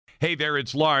Hey there,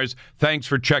 it's Lars. Thanks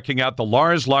for checking out the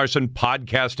Lars Larson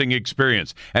podcasting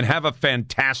experience, and have a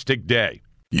fantastic day.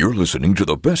 You're listening to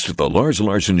the best of the Lars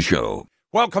Larson Show.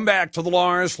 Welcome back to the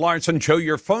Lars Larson Show.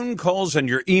 Your phone calls and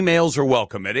your emails are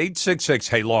welcome at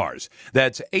 866-HEY-LARS.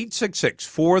 That's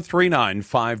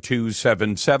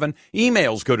 866-439-5277.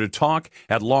 Emails go to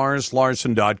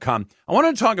talk@larslarson.com. I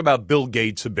want to talk about Bill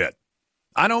Gates a bit.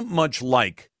 I don't much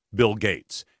like Bill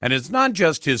Gates. And it's not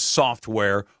just his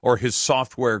software or his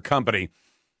software company.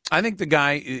 I think the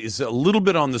guy is a little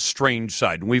bit on the strange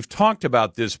side. And we've talked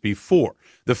about this before.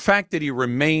 The fact that he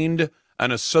remained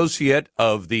an associate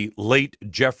of the late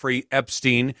Jeffrey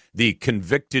Epstein, the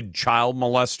convicted child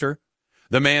molester,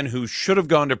 the man who should have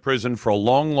gone to prison for a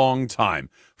long, long time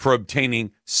for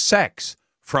obtaining sex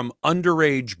from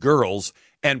underage girls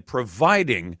and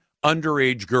providing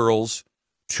underage girls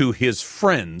to his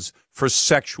friends for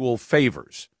sexual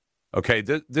favors. Okay,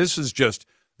 this is just,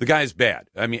 the guy's bad.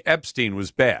 I mean, Epstein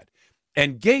was bad.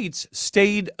 And Gates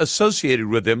stayed associated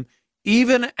with him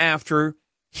even after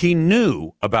he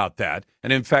knew about that.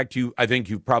 And in fact, I think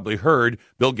you've probably heard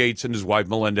Bill Gates and his wife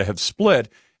Melinda have split.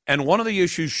 And one of the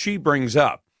issues she brings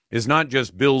up is not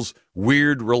just Bill's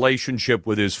weird relationship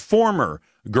with his former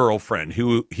girlfriend,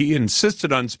 who he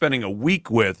insisted on spending a week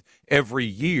with every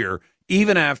year,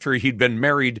 even after he'd been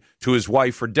married to his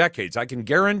wife for decades. I can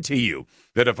guarantee you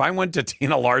that if I went to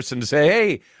Tina Larson to say,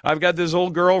 hey, I've got this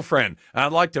old girlfriend, and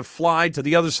I'd like to fly to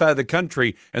the other side of the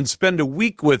country and spend a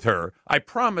week with her, I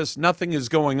promise nothing is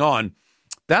going on.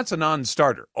 That's a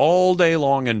non-starter all day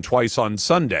long and twice on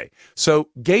Sunday. So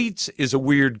Gates is a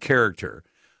weird character.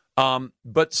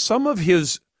 But some of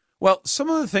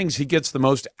the things he gets the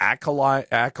most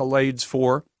accolades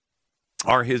for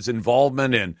are his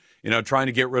involvement in, trying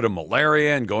to get rid of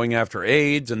malaria and going after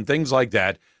AIDS and things like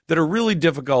that are really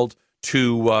difficult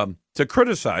to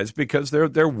criticize because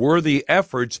they're worthy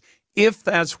efforts if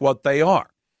that's what they are.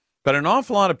 But an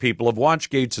awful lot of people have watched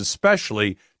Gates,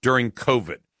 especially during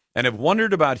COVID, and have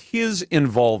wondered about his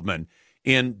involvement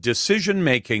in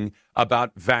decision-making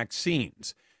about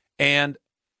vaccines. And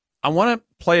I want to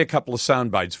play a couple of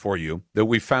sound bites for you that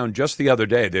we found just the other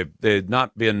day. They had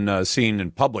not been seen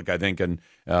in public, I think,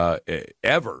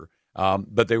 ever,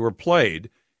 but they were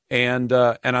played. And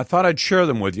I thought I'd share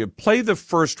them with you. Play the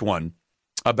first one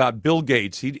about Bill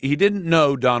Gates. He didn't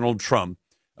know Donald Trump,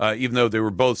 even though they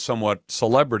were both somewhat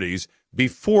celebrities,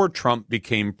 before Trump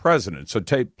became president. So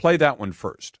play that one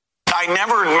first. I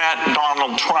never met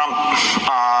Donald Trump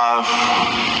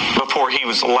before he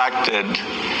was elected.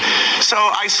 So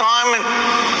I saw him at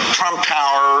Trump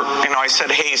Tower. I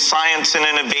said, hey, science and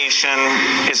innovation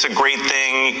is a great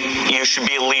thing. You should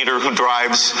be a leader who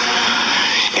drives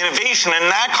innovation. And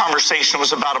that conversation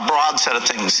was about a broad set of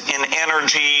things in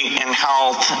energy, in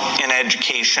health, in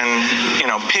education.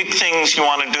 Pick things you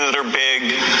want to do that are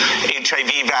big.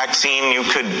 HIV vaccine, you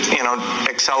could,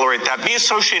 accelerate that. Be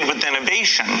associated with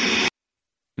innovation.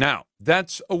 Now,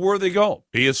 that's a worthy goal.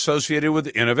 Be associated with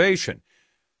innovation.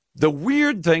 The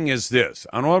weird thing is this.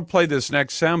 I want to play this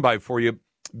next soundbite for you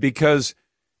because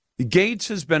Gates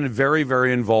has been very,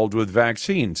 very involved with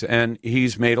vaccines, and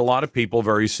he's made a lot of people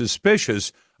very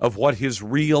suspicious of what his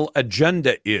real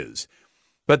agenda is.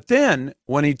 But then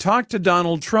when he talked to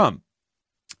Donald Trump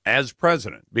as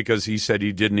president, because he said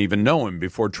he didn't even know him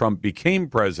before Trump became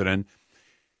president,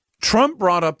 Trump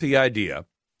brought up the idea,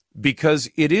 because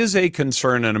it is a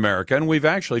concern in America, and we've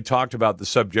actually talked about the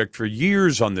subject for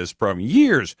years on this program,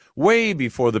 years, way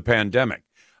before the pandemic,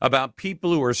 about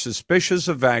people who are suspicious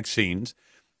of vaccines.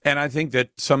 And I think that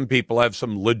some people have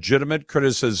some legitimate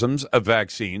criticisms of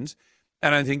vaccines,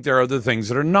 and I think there are other things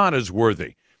that are not as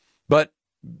worthy. But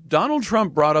Donald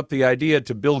Trump brought up the idea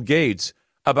to Bill Gates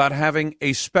about having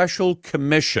a special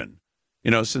commission,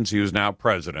 since he was now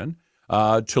president,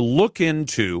 to look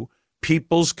into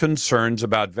people's concerns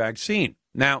about vaccine.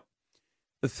 Now,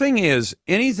 the thing is,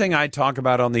 anything I talk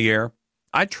about on the air,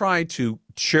 I try to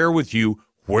share with you,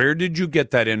 where did you get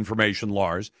that information,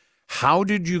 Lars? How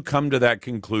did you come to that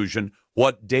conclusion?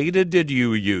 What data did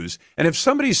you use? And if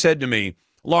somebody said to me,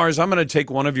 Lars, I'm going to take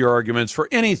one of your arguments for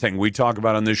anything we talk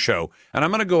about on this show, and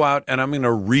I'm going to go out and I'm going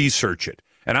to research it,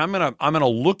 and I'm going to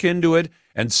look into it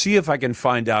and see if I can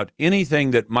find out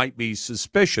anything that might be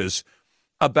suspicious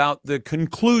about the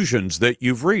conclusions that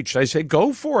you've reached. I say,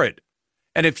 go for it.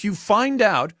 And if you find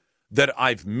out that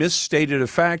I've misstated a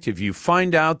fact, if you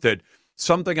find out that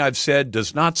something I've said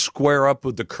does not square up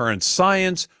with the current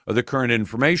science or the current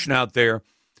information out there,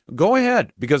 go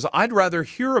ahead, because I'd rather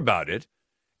hear about it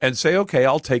and say, okay,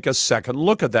 I'll take a second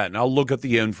look at that, and I'll look at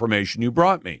the information you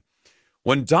brought me.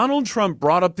 when Donald Trump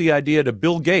brought up the idea to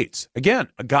Bill Gates, again,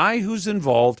 a guy who's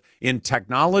involved in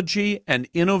technology and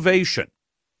innovation,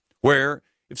 where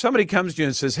if somebody comes to you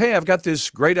and says, hey, I've got this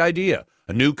great idea,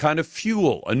 a new kind of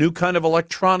fuel, a new kind of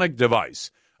electronic device,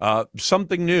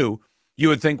 something new, you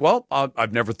would think, well,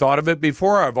 I've never thought of it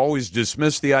before. I've always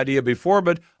dismissed the idea before,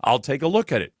 but I'll take a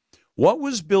look at it. What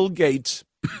was Bill Gates'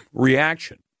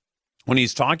 reaction when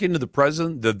he's talking to the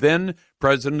president, the then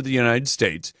president of the United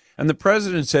States, and the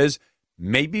president says,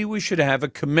 maybe we should have a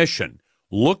commission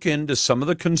look into some of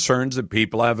the concerns that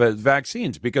people have at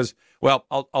vaccines? Because, well,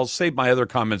 I'll save my other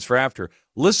comments for after.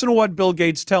 Listen to what Bill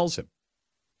Gates tells him.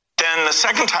 Then the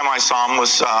second time I saw him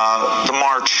was the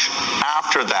March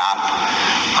after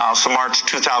that, so March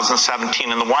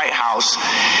 2017 in the White House.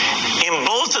 In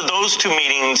both of those two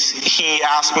meetings, he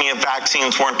asked me if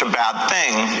vaccines weren't a bad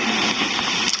thing,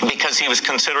 because he was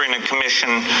considering a commission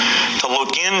to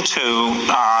look into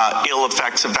ill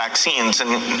effects of vaccines.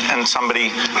 And somebody,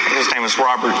 his name is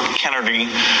Robert Kennedy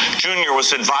Jr.,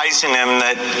 was advising him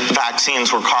that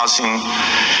vaccines were causing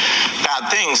bad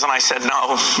things. And I said,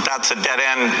 no, that's a dead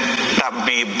end. That would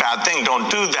be a bad thing. Don't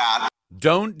do that.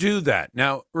 Don't do that.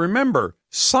 Now, remember,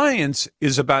 science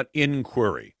is about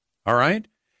inquiry, all right?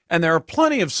 And there are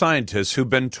plenty of scientists who've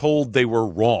been told they were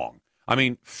wrong. I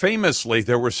mean, famously,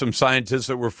 there were some scientists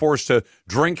that were forced to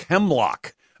drink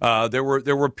hemlock. There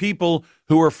were people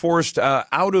who were forced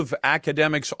out of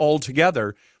academics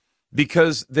altogether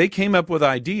because they came up with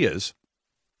ideas,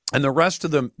 and the rest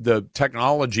of the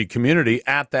technology community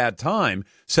at that time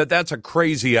said that's a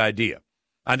crazy idea.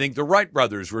 I think the Wright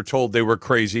brothers were told they were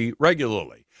crazy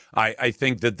regularly. I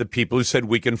think that the people who said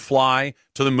we can fly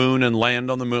to the moon and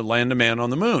land on the moon, land a man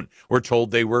on the moon, were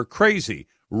told they were crazy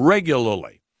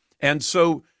regularly. And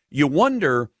so you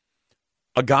wonder,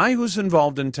 a guy who's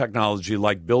involved in technology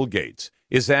like Bill Gates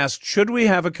is asked, should we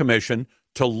have a commission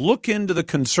to look into the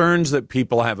concerns that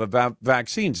people have about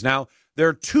vaccines? Now, there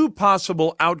are two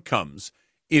possible outcomes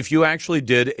if you actually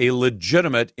did a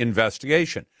legitimate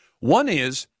investigation. One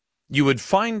is you would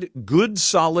find good,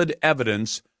 solid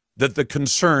evidence that the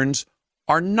concerns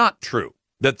are not true,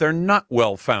 that they're not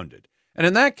well-founded. And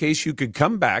in that case, you could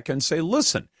come back and say,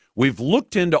 listen, we've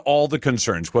looked into all the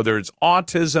concerns, whether it's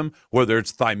autism, whether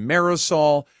it's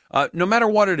thimerosal, no matter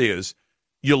what it is,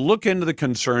 you look into the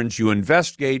concerns, you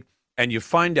investigate, and you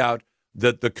find out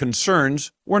that the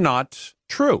concerns were not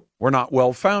true, were not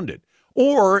well-founded.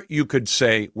 Or you could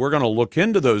say, we're going to look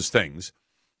into those things,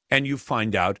 and you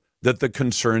find out that the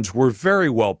concerns were very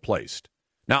well placed.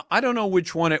 Now, I don't know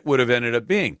which one it would have ended up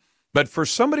being, but for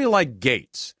somebody like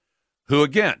Gates, who,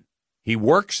 again, he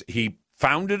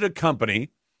founded a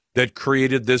company that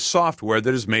created this software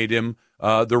that has made him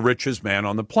the richest man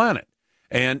on the planet.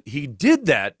 And he did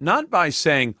that not by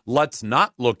saying, let's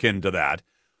not look into that,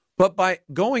 but by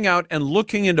going out and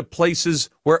looking into places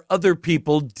where other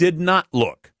people did not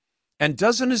look. And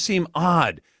doesn't it seem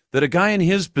odd that a guy in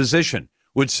his position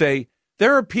would say,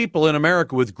 there are people in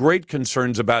America with great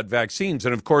concerns about vaccines,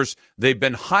 and of course, they've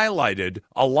been highlighted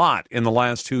a lot in the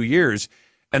last 2 years,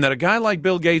 and that a guy like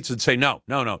Bill Gates would say, no,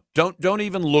 don't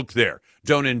even look there.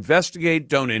 Don't investigate,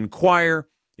 don't inquire.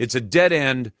 It's a dead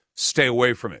end. Stay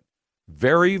away from it.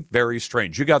 Very, very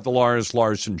strange. You got the Lars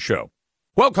Larson Show.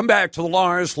 Welcome back to the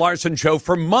Lars Larson Show.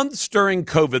 For months during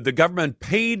COVID, the government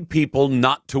paid people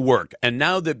not to work. And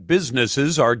now that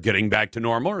businesses are getting back to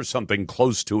normal or something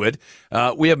close to it,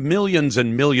 we have millions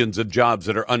and millions of jobs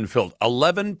that are unfilled.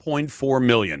 11.4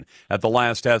 million at the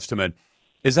last estimate.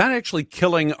 Is that actually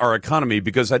killing our economy?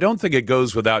 Because I don't think it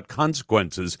goes without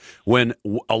consequences when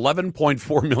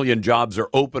 11.4 million jobs are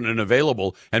open and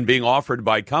available and being offered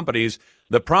by companies.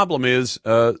 The problem is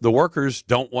the workers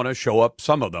don't want to show up,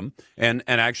 some of them, and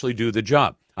actually do the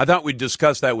job. I thought we'd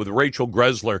discuss that with Rachel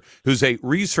Gressler, who's a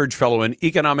research fellow in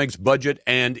economics, budget,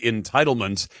 and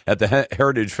entitlements at the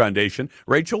Heritage Foundation.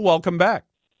 Rachel, welcome back.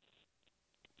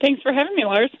 Thanks for having me,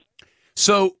 Lars.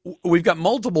 So we've got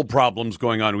multiple problems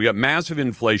going on. We've got massive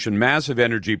inflation, massive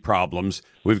energy problems.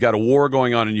 We've got a war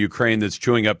going on in Ukraine that's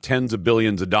chewing up tens of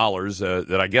billions of dollars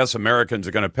that I guess Americans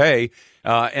are going to pay.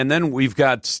 And then we've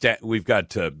got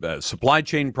supply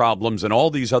chain problems and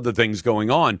all these other things going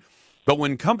on. But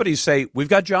when companies say, we've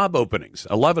got job openings,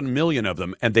 11 million of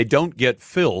them, and they don't get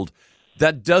filled,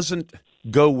 that doesn't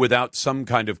go without some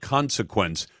kind of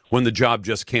consequence when the job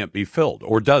just can't be filled,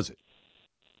 or does it?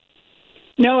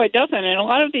 No, it doesn't. And a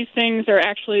lot of these things are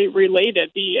actually related.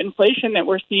 The inflation that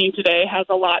we're seeing today has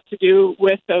a lot to do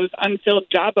with those unfilled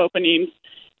job openings.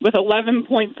 With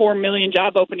 11.4 million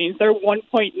job openings, there are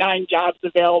 1.9 jobs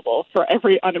available for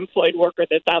every unemployed worker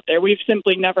that's out there. We've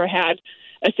simply never had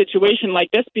a situation like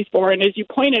this before. And as you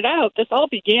pointed out, this all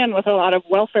began with a lot of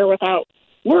welfare without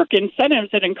work incentives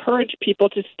that encourage people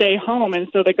to stay home. And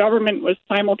so the government was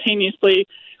simultaneously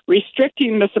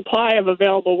restricting the supply of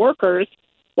available workers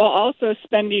while also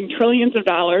spending trillions of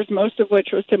dollars, most of which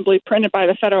was simply printed by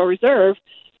the Federal Reserve.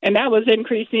 And that was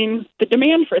increasing the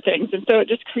demand for things. And so it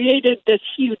just created this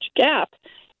huge gap.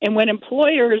 And when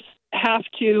employers have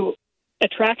to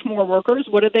attract more workers,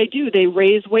 what do? They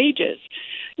raise wages.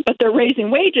 But they're raising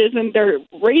wages, and they're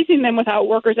raising them without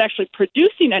workers actually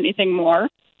producing anything more.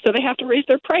 So they have to raise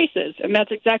their prices. And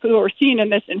that's exactly what we're seeing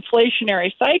in this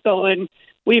inflationary cycle. And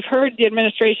we've heard the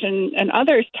administration and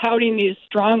others touting these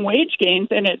strong wage gains.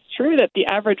 And it's true that the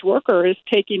average worker is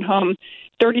taking home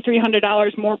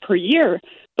 $3,300 more per year.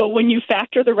 But when you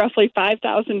factor the roughly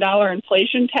 $5,000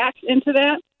 inflation tax into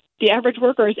that, the average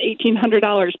worker is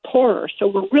 $1,800 poorer. So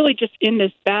we're really just in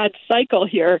this bad cycle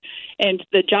here. And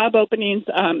the job openings,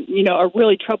 are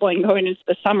really troubling going into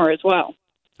the summer as well.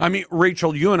 I mean,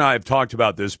 Rachel, you and I have talked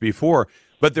about this before,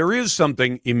 but there is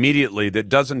something immediately that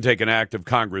doesn't take an act of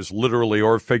Congress literally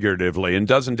or figuratively and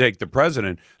doesn't take the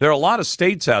president. There are a lot of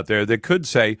states out there that could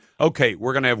say, okay,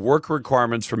 we're going to have work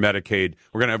requirements for Medicaid.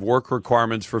 We're going to have work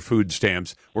requirements for food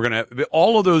stamps. We're going to have,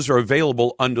 all of those are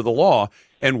available under the law.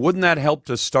 And wouldn't that help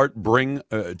to bring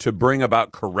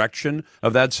about correction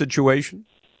of that situation?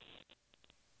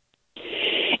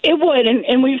 It would,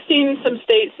 and we've seen some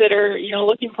states that are,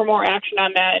 looking for more action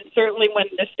on that. And certainly when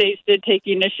the states did take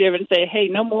the initiative and say, hey,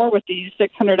 no more with these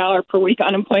 $600 per week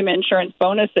unemployment insurance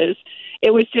bonuses,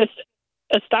 it was just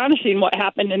astonishing what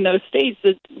happened in those states,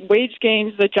 the wage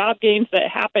gains, the job gains that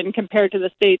happened compared to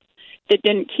the states that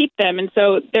didn't keep them. And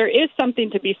so there is something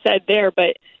to be said there,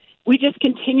 but we just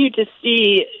continue to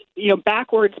see,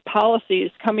 backwards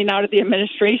policies coming out of the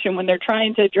administration when they're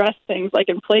trying to address things like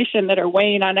inflation that are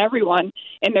weighing on everyone.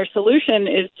 And their solution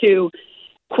is to,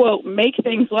 quote, make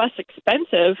things less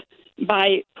expensive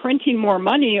by printing more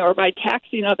money or by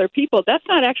taxing other people. That's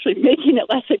not actually making it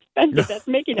less expensive. That's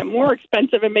making it more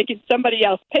expensive and making somebody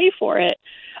else pay for it.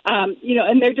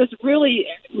 And they're just really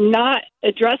not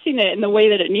addressing it in the way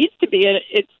that it needs to be.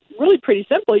 It's really pretty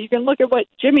simple. You can look at what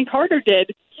Jimmy Carter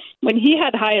did when he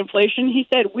had high inflation. He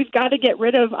said, we've got to get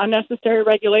rid of unnecessary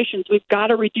regulations. We've got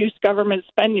to reduce government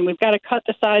spending. We've got to cut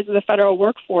the size of the federal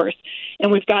workforce.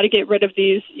 And we've got to get rid of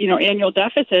these, annual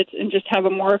deficits and just have a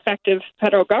more effective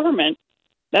federal government.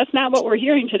 That's not what we're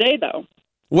hearing today, though.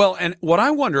 Well, and what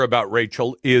I wonder about,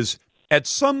 Rachel, is at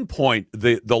some point,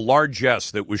 the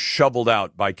largesse that was shoveled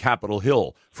out by Capitol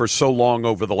Hill for so long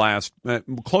over the last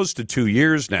close to 2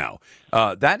 years now,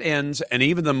 that ends. And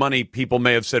even the money people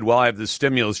may have said, well, I have this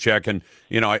stimulus check and,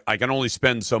 I can only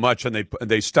spend so much. And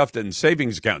they stuffed it in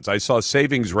savings accounts. I saw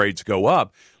savings rates go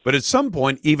up. But at some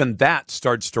point, even that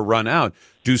starts to run out.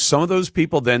 Do some of those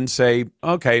people then say,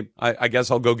 okay, I guess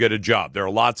I'll go get a job? There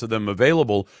are lots of them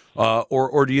available.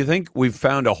 Or do you think we've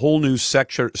found a whole new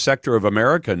sector of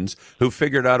Americans who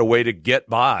figured out a way to get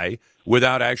by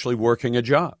without actually working a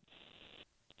job?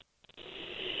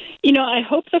 I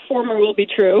hope the former will be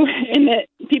true and that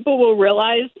people will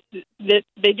realize that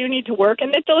they do need to work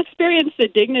and that they'll experience the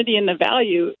dignity and the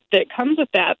value that comes with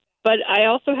that. But I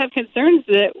also have concerns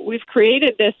that we've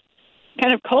created this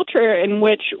kind of culture in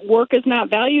which work is not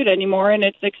valued anymore and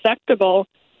it's acceptable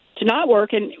to not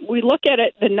work. And we look at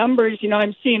it, the numbers,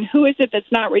 I'm seeing who is it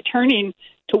that's not returning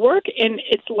to work, and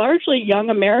it's largely young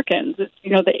Americans. It's,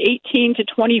 the 18 to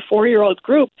 24-year-old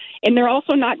group, and they're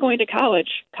also not going to college.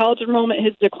 College enrollment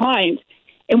has declined.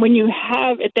 And when you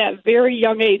have, at that very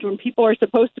young age, when people are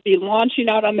supposed to be launching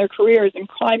out on their careers and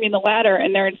climbing the ladder,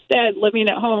 and they're instead living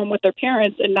at home with their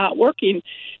parents and not working,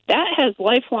 that has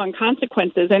lifelong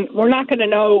consequences. And we're not going to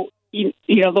know, the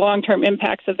long-term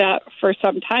impacts of that for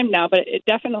some time now, but it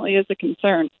definitely is a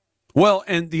concern. Well,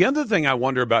 and the other thing I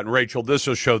wonder about, and Rachel, this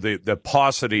will show the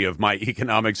paucity of my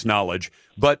economics knowledge,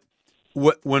 but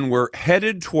when we're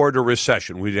headed toward a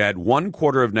recession, we've had 1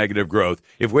 quarter of negative growth.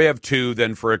 If we have 2,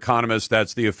 then for economists,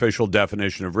 that's the official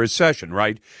definition of recession,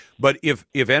 right? But if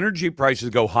energy prices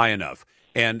go high enough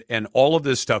and all of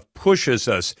this stuff pushes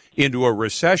us into a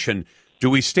recession, do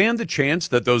we stand the chance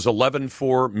that those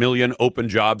 11.4 million open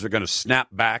jobs are going to snap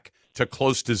back to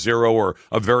close to zero or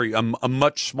a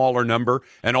much smaller number?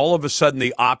 And all of a sudden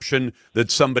the option that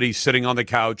somebody sitting on the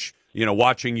couch,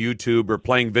 watching YouTube or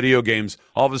playing video games,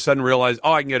 all of a sudden realize,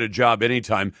 I can get a job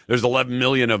anytime. There's 11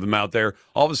 million of them out there.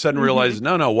 All of a sudden realize,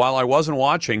 no, while I wasn't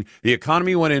watching, the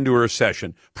economy went into a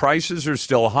recession. Prices are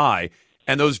still high.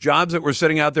 And those jobs that were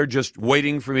sitting out there just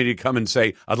waiting for me to come and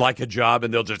say, I'd like a job,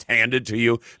 and they'll just hand it to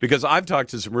you. Because I've talked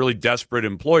to some really desperate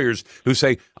employers who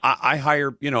say, I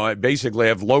hire, basically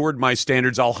I've lowered my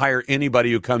standards. I'll hire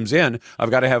anybody who comes in.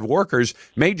 I've got to have workers.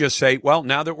 May just say, well,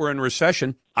 now that we're in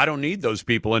recession, I don't need those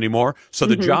people anymore. So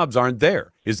the jobs aren't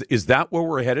there. Is that where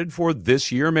we're headed for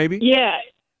this year, maybe? Yeah.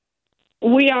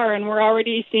 We are, and we're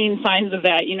already seeing signs of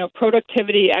that.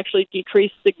 Productivity actually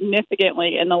decreased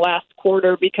significantly in the last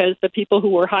quarter because the people who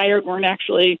were hired weren't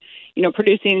actually,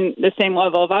 producing the same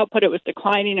level of output. It was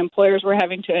declining. Employers were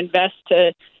having to invest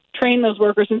to train those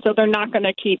workers, and so they're not going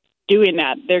to keep doing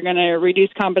that. They're going to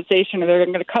reduce compensation, or they're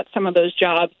going to cut some of those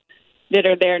jobs that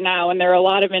are there now. And there are a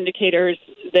lot of indicators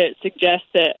that suggest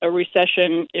that a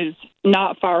recession is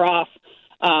not far off.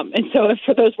 And so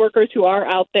for those workers who are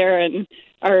out there and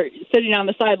are sitting on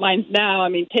the sidelines now,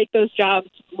 take those jobs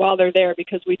while they're there,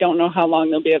 because we don't know how long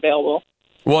they'll be available.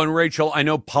 Well, and Rachel, I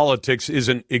know politics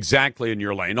isn't exactly in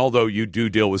your lane, although you do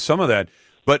deal with some of that.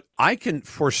 But I can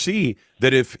foresee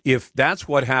that if that's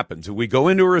what happens, if we go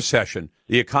into a recession,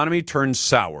 the economy turns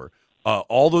sour,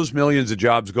 all those millions of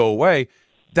jobs go away,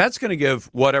 that's going to give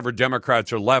whatever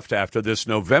Democrats are left after this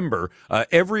November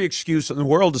every excuse in the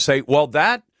world to say, well,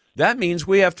 that means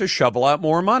we have to shovel out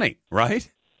more money,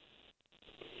 right?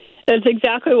 That's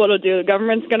exactly what it'll do. The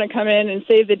government's going to come in and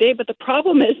save the day. But the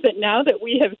problem is that now that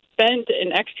we have spent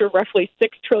an extra roughly $6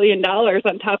 trillion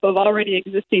on top of already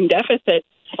existing deficits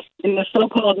in the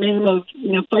so-called name of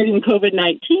fighting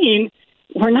COVID-19,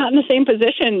 we're not in the same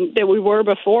position that we were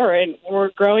before. And we're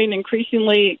growing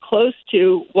increasingly close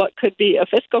to what could be a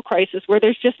fiscal crisis where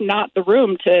there's just not the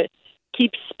room to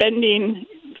keep spending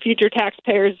future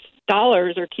taxpayers'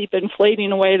 dollars or keep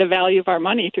inflating away the value of our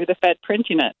money through the Fed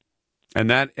printing it. And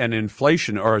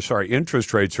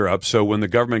interest rates are up. So when the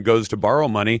government goes to borrow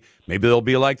money, maybe they'll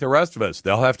be like the rest of us.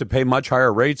 They'll have to pay much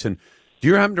higher rates. And do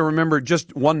you happen to remember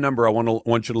just one number I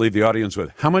want you to leave the audience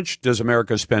with? How much does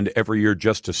America spend every year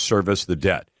just to service the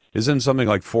debt? Isn't it something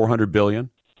like $400 billion?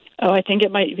 Oh, I think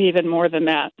it might be even more than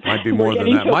that. Might be more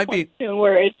than that. Might be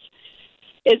where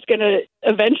it's going to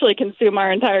eventually consume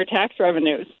our entire tax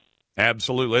revenues.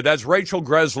 Absolutely. That's Rachel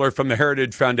Greszler from the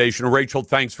Heritage Foundation. Rachel,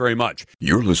 thanks very much.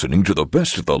 You're listening to the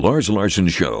best of the Lars Larson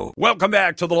Show. Welcome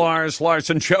back to the Lars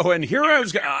Larson Show. And here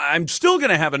I'm still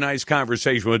going to have a nice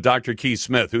conversation with Dr. Keith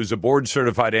Smith, who's a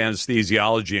board-certified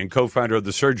anesthesiology and co-founder of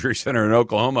the Surgery Center in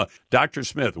Oklahoma. Dr.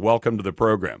 Smith, welcome to the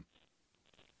program.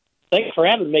 Thanks for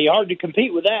having me. Hard to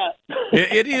compete with that.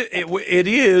 It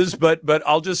is, but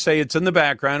I'll just say it's in the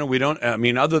background, and we don't.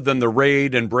 Other than the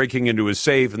raid and breaking into a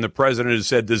safe, and the president has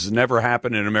said this has never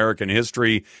happened in American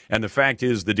history, and the fact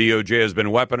is the DOJ has been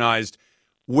weaponized.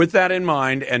 With that in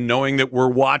mind, and knowing that we're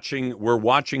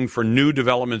watching for new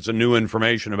developments and new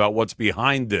information about what's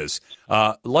behind this,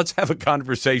 let's have a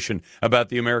conversation about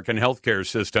the American healthcare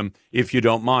system, if you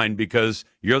don't mind, because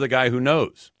you're the guy who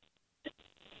knows.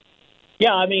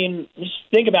 Yeah, just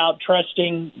think about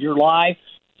trusting your life,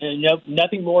 and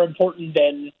nothing more important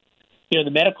than, the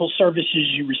medical services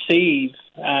you receive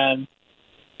to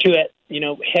a,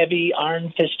 heavy,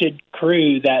 iron-fisted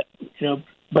crew that,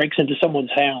 breaks into someone's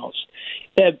house.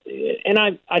 And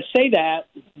I say that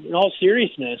in all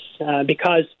seriousness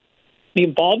because the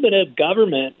involvement of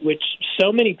government, which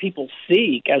so many people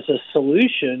seek as a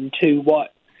solution to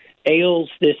what ails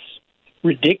this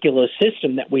ridiculous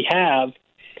system that we have,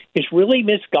 is really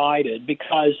misguided,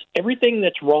 because everything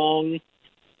that's wrong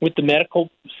with the medical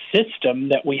system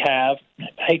that we have, I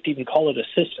hate to even call it a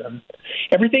system,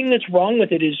 everything that's wrong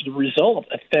with it is the result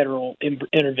of federal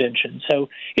intervention. So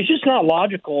it's just not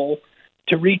logical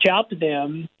to reach out to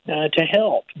them to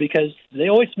help, because they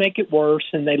always make it worse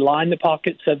and they line the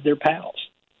pockets of their pals.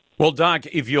 Well, Doc,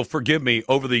 if you'll forgive me,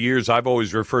 over the years I've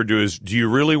always referred to as, do you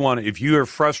really want to, if you are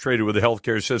frustrated with the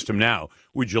healthcare system now,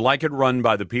 would you like it run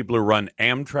by the people who run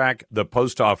Amtrak, the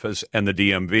post office, and the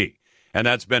DMV? And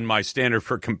that's been my standard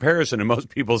for comparison. And most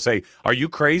people say, are you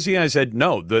crazy? I said,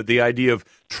 no, the idea of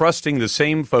trusting the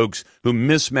same folks who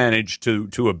mismanage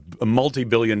to a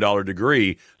multi-billion-dollar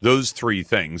degree, those three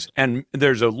things, and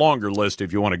there's a longer list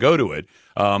if you want to go to it,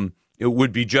 it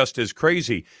would be just as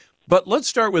crazy. But let's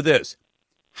start with this.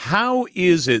 How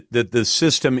is it that the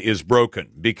system is broken?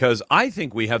 Because I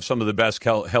think we have some of the best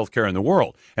health care in the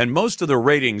world. And most of the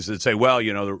ratings that say, well,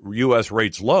 the U.S.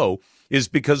 rate's low, is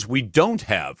because we don't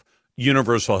have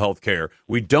universal health care.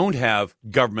 We don't have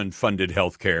government-funded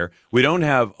health care. We don't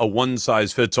have a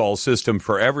one-size-fits-all system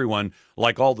for everyone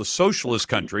like all the socialist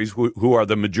countries who are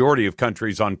the majority of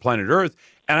countries on planet Earth.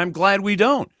 And I'm glad we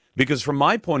don't. Because from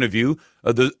my point of view,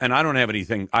 and I don't have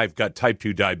anything, I've got type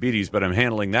 2 diabetes, but I'm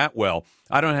handling that well.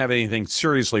 I don't have anything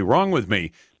seriously wrong with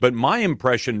me. But my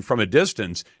impression from a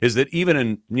distance is that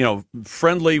even in,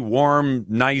 friendly, warm,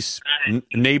 nice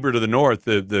neighbor to the north,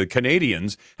 the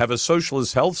Canadians have a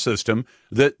socialist health system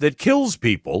that kills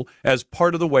people as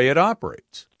part of the way it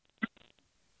operates.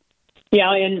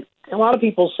 Yeah, and a lot of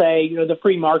people say, the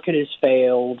free market has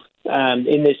failed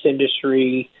in this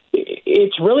industry.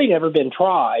 It's really never been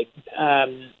tried,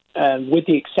 with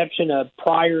the exception of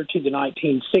prior to the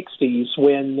 1960s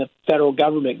when the federal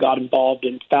government got involved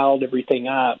and fouled everything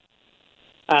up.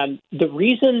 The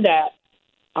reason that,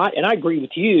 I agree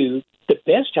with you, the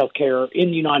best health care in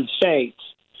the United States,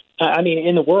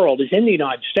 in the world, is in the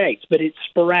United States, but it's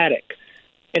sporadic.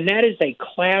 And that is a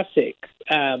classic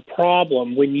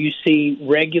problem when you see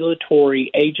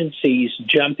regulatory agencies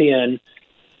jump in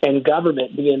and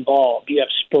government be involved. You have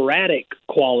sporadic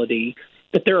quality,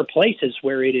 but there are places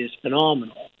where it is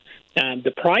phenomenal.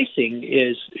 The pricing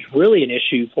is really an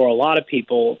issue for a lot of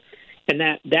people, and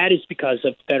that is because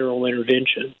of federal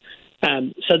intervention.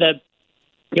 I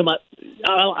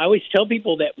always tell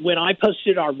people that when I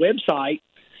posted our website,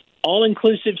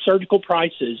 all-inclusive surgical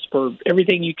prices for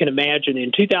everything you can imagine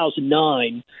in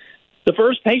 2009, the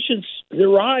first patients that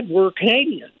arrived were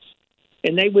Canadians,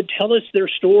 and they would tell us their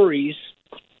stories.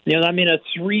 I'm in a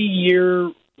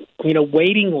 3-year,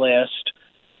 waiting list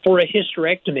for a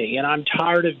hysterectomy, and I'm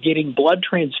tired of getting blood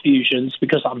transfusions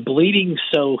because I'm bleeding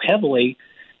so heavily,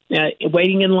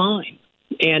 waiting in line.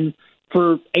 And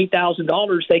for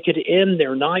 $8,000, they could end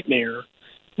their nightmare.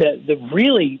 The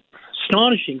really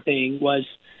astonishing thing was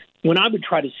when I would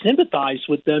try to sympathize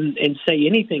with them and say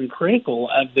anything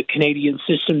critical of the Canadian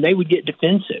system, they would get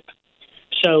defensive.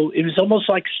 So it was almost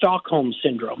like Stockholm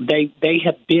Syndrome. They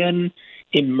have been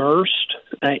immersed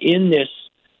in this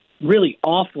really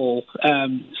awful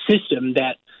system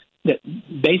that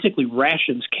basically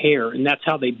rations care, and that's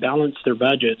how they balance their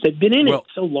budgets. They've been in it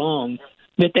so long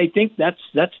that they think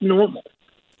that's normal.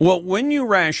 Well, when you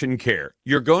ration care,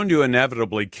 you're going to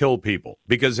inevitably kill people,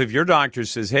 because if your doctor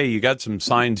says, hey, you got some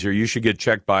signs here, you should get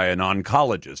checked by an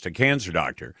oncologist, a cancer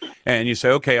doctor, and you say,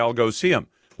 okay, I'll go see him.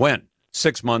 When?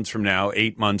 6 months from now,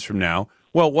 8 months from now?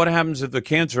 Well, what happens if the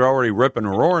cancer already ripping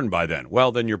and roaring by then?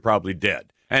 Well, then you're probably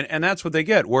dead. And that's what they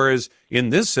get. Whereas in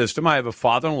this system, I have a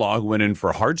father-in-law who went in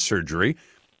for heart surgery.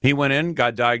 He went in,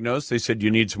 got diagnosed. They said,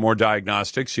 you need some more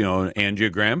diagnostics, an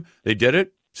angiogram. They did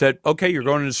it. Said, okay, you're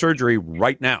going into surgery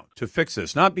right now to fix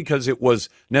this. Not because it was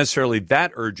necessarily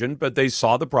that urgent, but they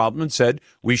saw the problem and said,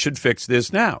 we should fix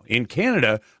this now. In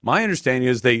Canada, my understanding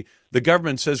is the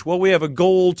government says, well, we have a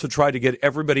goal to try to get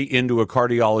everybody into a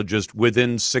cardiologist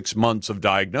within 6 months of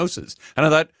diagnosis. And I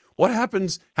thought, what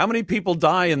happens? How many people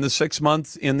die in the 6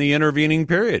 months in the intervening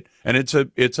period? And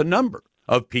it's a number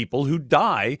of people who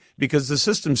die because the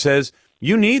system says,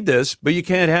 you need this, but you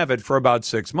can't have it for about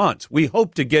 6 months. We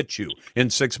hope to get you in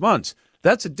 6 months.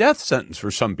 That's a death sentence for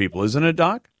some people, isn't it,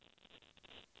 Doc?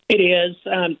 It is.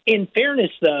 In fairness,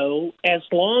 though, as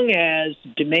long as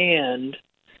demand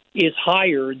is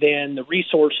higher than the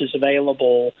resources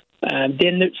available,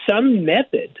 then some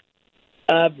method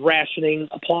of rationing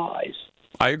applies.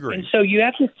 I agree. And so you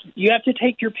have to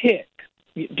take your pick.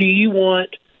 Do you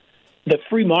want the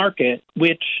free market,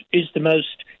 which is the most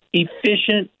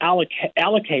efficient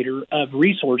allocator of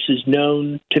resources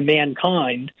known to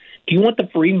mankind? Do you want the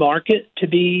free market to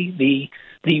be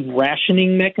the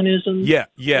rationing mechanism? Yeah,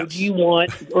 yes.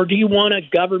 Or do you want a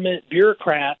government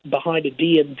bureaucrat behind a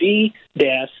DMV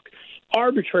desk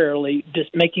arbitrarily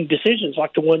just making decisions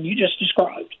like the one you just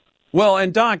described? Well,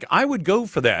 and Doc, I would go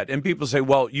for that. And people say,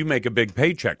 well, you make a big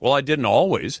paycheck. Well, I didn't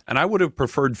always. And I would have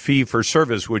preferred fee for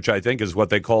service, which I think is what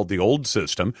they called the old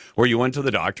system, where you went to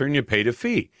the doctor and you paid a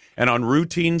fee. And on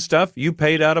routine stuff, you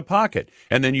paid out of pocket.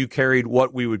 And then you carried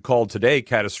what we would call today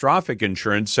catastrophic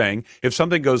insurance, saying if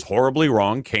something goes horribly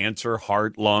wrong, cancer,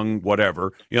 heart, lung,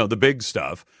 whatever, the big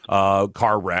stuff,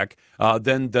 car wreck,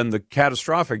 then the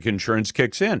catastrophic insurance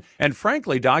kicks in. And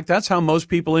frankly, Doc, that's how most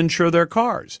people insure their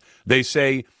cars. They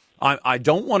say, I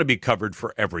don't want to be covered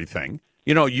for everything.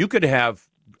 You could have,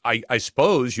 I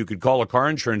suppose you could call a car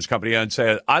insurance company and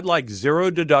say, I'd like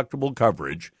zero deductible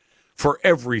coverage for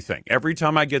everything. Every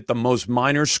time I get the most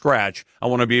minor scratch, I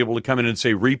want to be able to come in and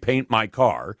say, repaint my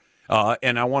car.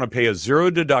 And I want to pay a zero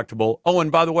deductible. Oh,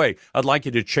 and by the way, I'd like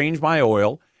you to change my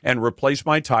oil and replace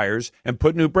my tires and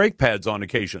put new brake pads on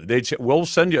occasion. We'll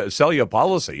sell you a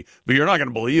policy, but you're not going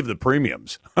to believe the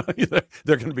premiums.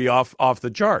 They're going to be off the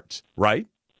charts, right?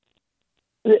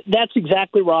 That's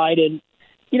exactly right. And,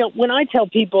 when I tell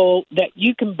people that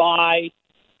you can buy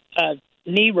a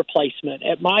knee replacement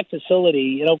at my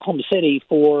facility in Oklahoma City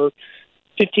for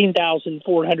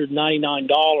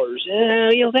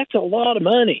 $15,499. That's a lot of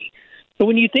money. But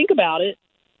when you think about it,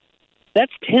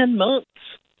 that's 10 months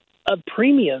of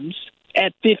premiums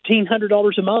at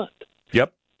 $1,500 a month.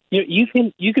 Yep.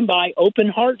 You can buy open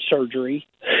heart surgery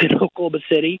in Oklahoma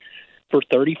City for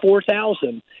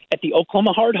 $34,000 at the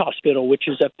Oklahoma Heart Hospital, which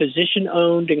is a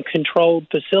physician-owned and controlled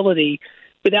facility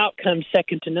with outcomes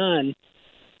second to none.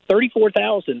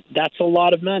 $34,000. That's a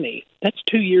lot of money. That's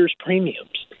 2 years'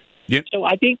 premiums. Yep. So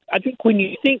I think when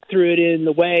you think through it in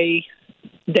the way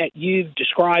that you've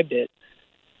described it,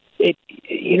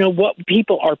 what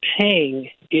people are paying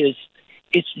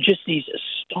it's just these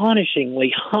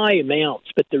astonishingly high amounts,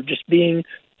 but they're being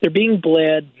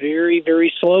bled very,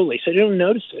 very slowly, so they don't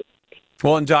notice it.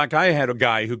 Well, and Doc, I had a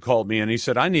guy who called me and he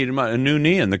said, I need a new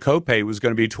knee, and the copay was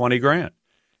going to be $20,000.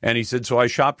 And he said, so I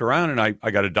shopped around and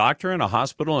I got a doctor and a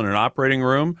hospital and an operating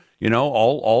room,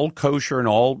 all kosher and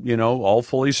all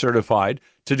fully certified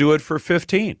to do it for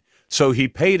 $15,000. So he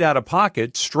paid out of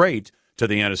pocket straight to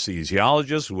the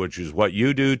anesthesiologist, which is what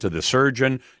you do, to the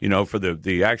surgeon, for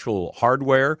the actual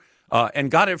hardware, and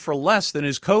got it for less than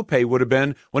his copay would have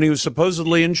been when he was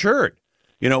supposedly insured,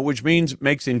 which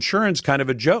makes insurance kind of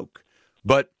a joke.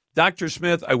 But Dr.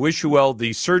 Smith, I wish you well.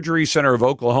 The Surgery Center of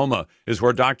Oklahoma is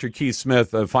where Dr. Keith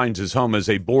Smith finds his home as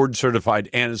a board-certified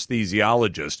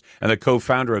anesthesiologist and the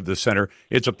co-founder of the center.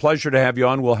 It's a pleasure to have you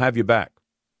on. We'll have you back.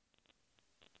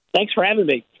 Thanks for having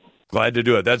me. Glad to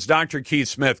do it. That's Dr. Keith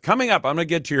Smith. Coming up, I'm going to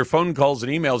get to your phone calls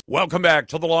and emails. Welcome back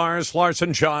to the Lars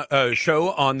Larson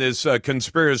Show on this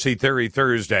Conspiracy Theory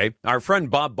Thursday. Our friend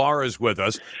Bob Barr is with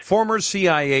us, former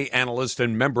CIA analyst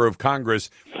and member of Congress.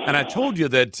 And I told you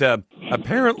that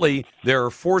apparently there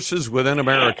are forces within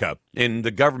America in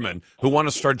the government who want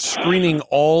to start screening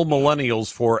all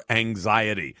millennials for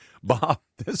anxiety. Bob,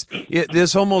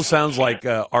 this almost sounds like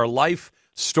our life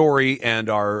story and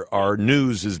our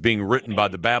news is being written by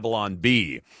the Babylon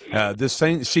Bee. This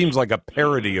seems like a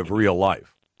parody of real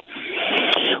life.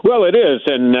 Well, it is,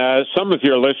 and some of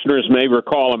your listeners may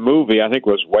recall a movie, I think it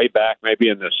was way back maybe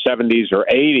in the 70s or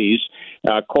 80s,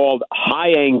 called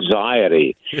High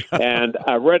Anxiety. And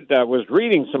I was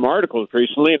reading some articles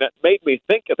recently, and it made me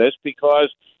think of this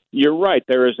because you're right,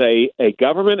 there is a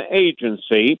government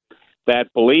agency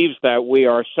that believes that we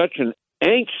are such an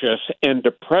anxious and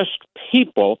depressed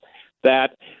people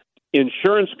that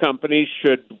insurance companies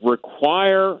should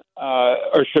require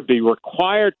or should be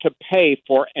required to pay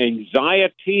for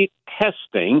anxiety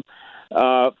testing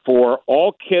for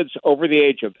all kids over the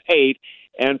age of 8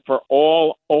 and for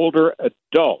all older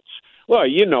adults. Well,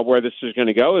 you know where this is going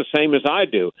to go, the same as I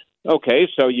do. Okay,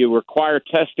 so you require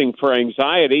testing for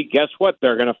anxiety. Guess what?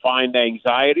 They're going to find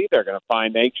anxiety. They're going to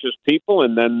find anxious people,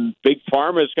 and then Big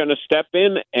Pharma is going to step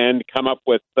in and come up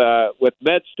with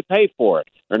meds to pay for it,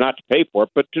 or not to pay for it,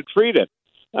 but to treat it.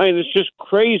 I mean, it's just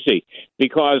crazy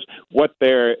because what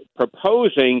they're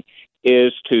proposing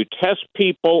is to test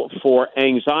people for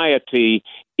anxiety,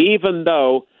 even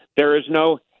though there is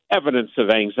no evidence of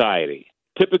anxiety.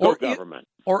 Typical government.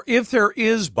 Or if there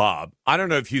is, Bob, I don't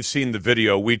know if you've seen the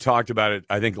video. We talked about it,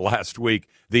 I think, last week.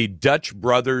 The Dutch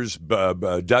Brothers,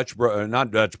 Starbucks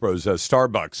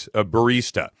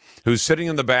barista, who's sitting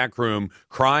in the back room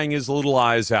crying his little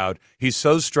eyes out. He's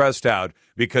so stressed out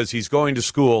because he's going to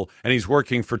school and he's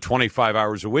working for 25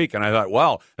 hours a week. And I thought,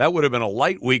 wow, that would have been a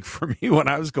light week for me when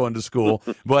I was going to school.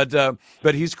 But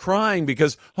he's crying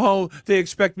because, they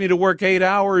expect me to work 8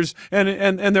 hours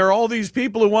and there are all these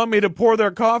people who want me to pour their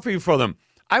coffee for them.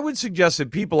 I would suggest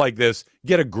that people like this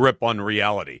get a grip on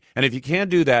reality. And if you can't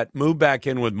do that, move back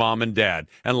in with mom and dad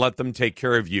and let them take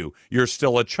care of you. You're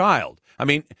still a child. I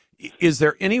mean, is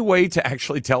there any way to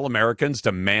actually tell Americans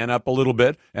to man up a little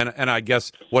bit? And I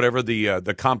guess whatever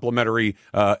the complimentary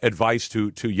advice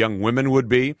to young women would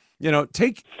be,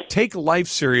 take life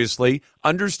seriously.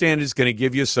 Understand it's going to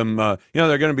give you some, there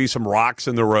are going to be some rocks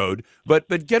in the road,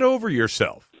 but get over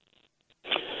yourself.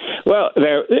 Well,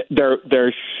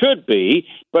 there should be,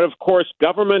 but of course,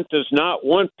 government does not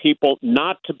want people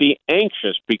not to be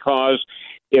anxious because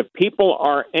if people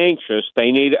are anxious,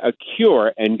 they need a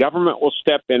cure, and government will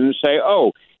step in and say,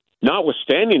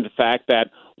 notwithstanding the fact that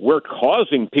we're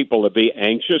causing people to be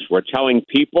anxious, we're telling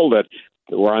people that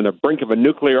we're on the brink of a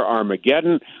nuclear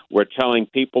Armageddon, we're telling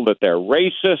people that they're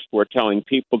racist, we're telling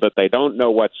people that they don't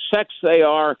know what sex they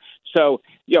are. So,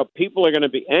 people are going to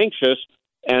be anxious,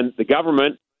 and the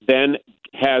government then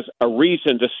has a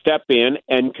reason to step in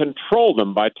and control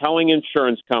them by telling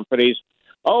insurance companies,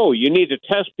 you need to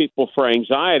test people for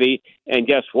anxiety, and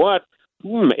guess what?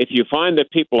 if you find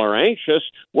that people are anxious,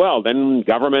 well, then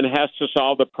government has to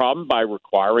solve the problem by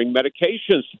requiring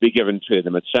medications to be given to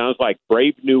them. It sounds like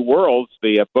Brave New Worlds,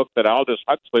 the book that Aldous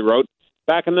Huxley wrote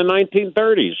back in the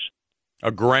 1930s.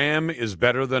 A gram is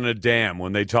better than a dam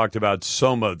when they talked about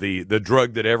Soma, the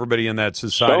drug that everybody in that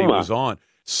society was on.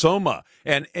 Soma.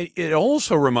 And it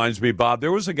also reminds me, Bob,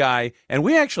 there was a guy, and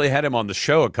we actually had him on the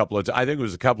show I think it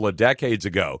was a couple of decades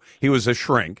ago. He was a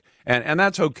shrink, and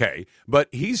that's okay. But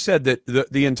he said that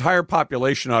the entire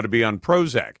population ought to be on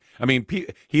Prozac. I mean,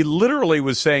 he literally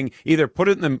was saying either put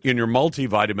it in your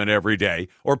multivitamin every day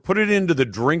or put it into the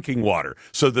drinking water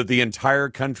so that the entire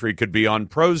country could be on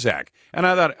Prozac. And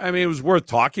I thought, it was worth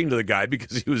talking to the guy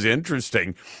because he was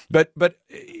interesting. But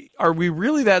are we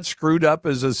really that screwed up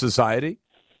as a society?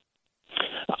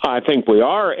 I think we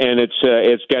are, and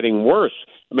it's getting worse.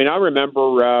 I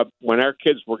remember when our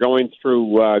kids were going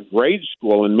through grade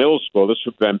school and middle school, this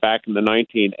would have been back in the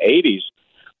 1980s.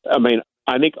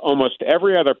 I think almost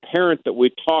every other parent that we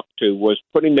talked to was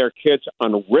putting their kids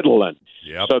on Ritalin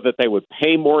so that they would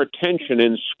pay more attention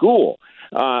in school.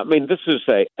 This is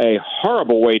a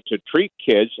horrible way to treat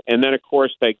kids. And then, of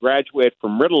course, they graduate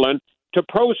from Ritalin to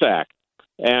Prozac.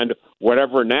 And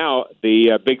whatever now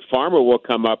the big pharma will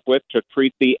come up with to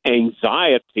treat the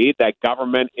anxiety that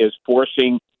government is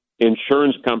forcing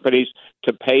insurance companies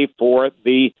to pay for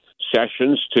the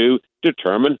sessions to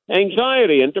determine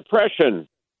anxiety and depression.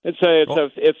 It's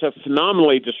a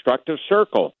phenomenally destructive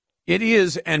circle. It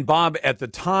is, and Bob, at the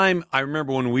time, I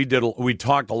remember when we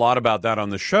talked a lot about that on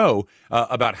the show,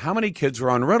 about how many kids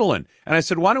were on Ritalin. And I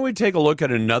said, why don't we take a look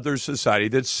at another society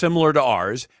that's similar to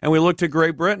ours? And we looked at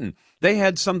Great Britain. They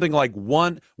had something like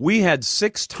we had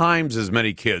 6 times as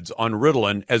many kids on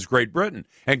Ritalin as Great Britain.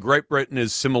 And Great Britain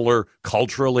is similar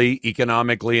culturally,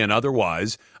 economically, and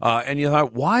otherwise. And you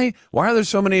thought, why are there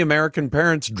so many American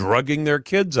parents drugging their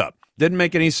kids up? Didn't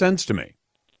make any sense to me.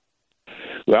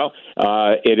 Well,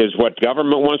 it is what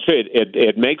government wants to.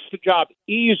 It makes the job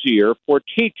easier for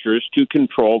teachers to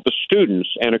control the students.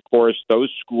 And, of course,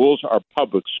 those schools are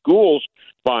public schools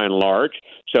by and large.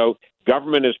 So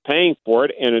government is paying for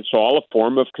it, and it's all a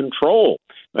form of control.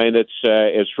 It's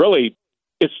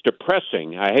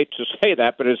depressing. I hate to say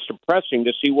that, but it's depressing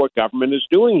to see what government is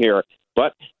doing here.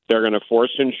 But they're going to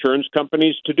force insurance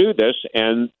companies to do this,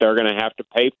 and they're going to have to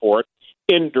pay for it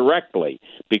indirectly,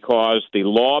 because the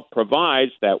law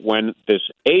provides that when this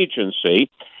agency,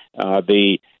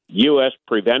 the U.S.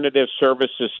 Preventative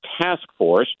Services Task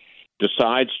Force,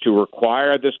 decides to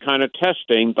require this kind of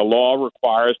testing, the law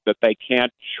requires that they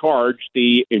can't charge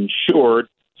the insured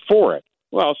for it.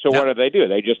 Well, so what do?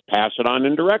 They just pass it on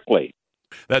indirectly.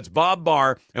 That's Bob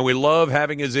Barr, and we love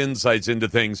having his insights into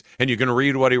things, and you can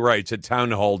read what he writes at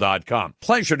townhall.com.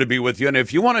 Pleasure to be with you, and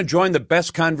if you want to join the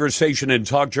best conversation in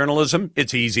talk journalism,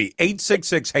 it's easy,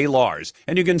 866-HEY-LARS,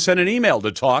 and you can send an email to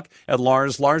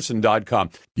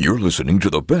talk@larslarson.com. You're listening to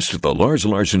the best of the Lars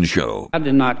Larson Show. I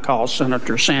did not call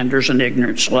Senator Sanders an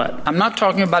ignorant slut. I'm not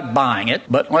talking about buying it,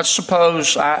 but let's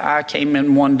suppose I came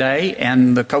in one day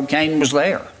and the cocaine was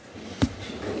there.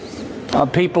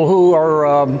 People who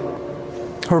are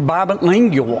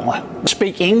bilingual,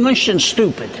 speak English and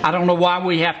stupid. I don't know why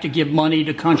we have to give money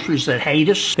to countries that hate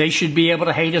us. They should be able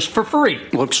to hate us for free.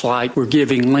 Looks like we're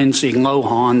giving Lindsay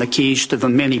Lohan the keys to the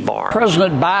minibar.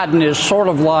 President Biden is sort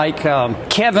of like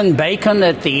Kevin Bacon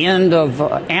at the end of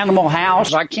Animal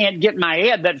House. I can't get my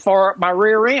head that far up my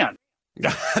rear end.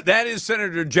 That is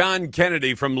Senator John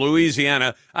Kennedy from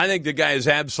Louisiana. I think the guy is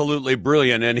absolutely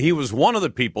brilliant, and he was one of the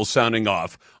people sounding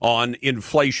off on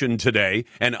inflation today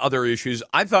and other issues.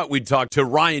 I thought we'd talk to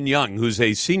Ryan Young, who's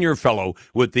a senior fellow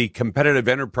with the Competitive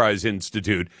Enterprise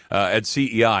Institute at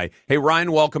CEI. Hey,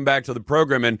 Ryan, welcome back to the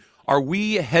program. And are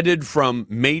we headed from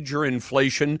major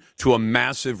inflation to a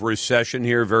massive recession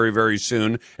here very, very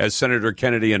soon, as Senator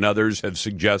Kennedy and others have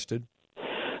suggested?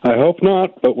 I hope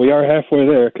not, but we are halfway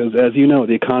there because, as you know,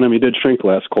 the economy did shrink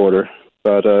last quarter.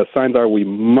 But signs are we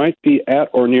might be at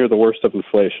or near the worst of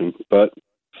inflation, but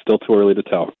still too early to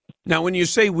tell. Now, when you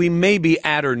say we may be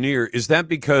at or near, is that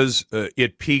because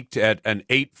it peaked at an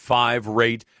 8.5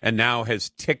 rate and now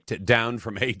has ticked down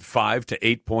from 8.5 to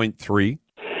 8.3?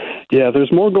 Yeah,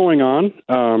 there's more going on.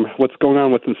 What's going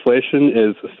on with inflation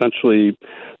is essentially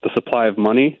the supply of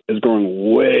money is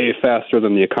growing way faster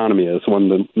than the economy is. When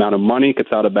the amount of money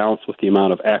gets out of balance with the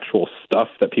amount of actual stuff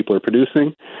that people are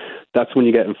producing, that's when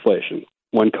you get inflation.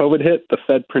 When COVID hit, the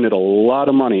Fed printed a lot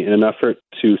of money in an effort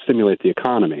to stimulate the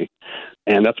economy,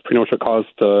 and that's pretty much what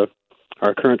caused our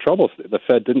current troubles. The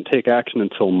Fed didn't take action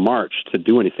until March to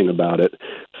do anything about it.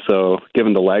 So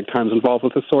given the lag times involved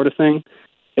with this sort of thing,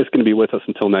 it's going to be with us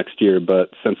until next year.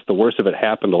 But since the worst of it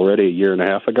happened already a year and a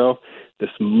half ago, this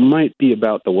might be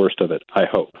about the worst of it, I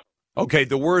hope. Okay,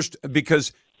 the worst,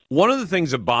 because one of the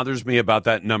things that bothers me about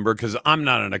that number, because I'm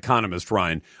not an economist,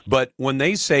 Ryan, but when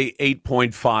they say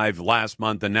 8.5 last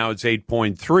month and now it's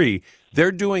 8.3,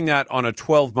 they're doing that on a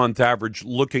 12-month average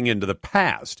looking into the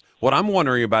past. What I'm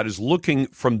wondering about is looking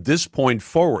from this point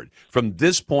forward, from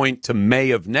this point to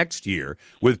May of next year,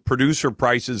 with producer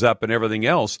prices up and everything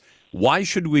else. Why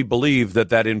should we believe that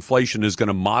that inflation is going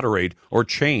to moderate or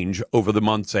change over the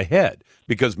months ahead?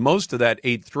 Because most of that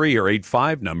 8.3 or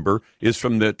 8.5 number is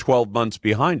from the 12 months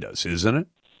behind us, isn't it?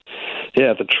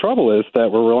 Yeah, the trouble is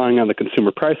that we're relying on the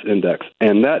consumer price index,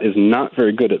 and that is not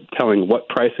very good at telling what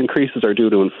price increases are due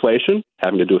to inflation,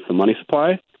 having to do with the money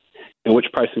supply, and which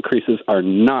price increases are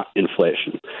not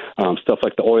inflation. Stuff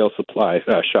like the oil supply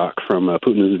shock from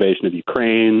Putin's invasion of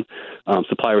Ukraine,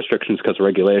 supply restrictions because of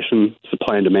regulation,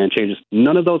 supply and demand changes.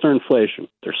 None of those are inflation.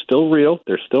 They're still real.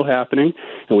 They're still happening,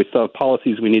 and we still have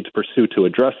policies we need to pursue to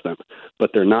address them.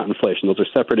 But they're not inflation. Those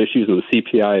are separate issues, and the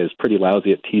CPI is pretty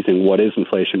lousy at teasing what is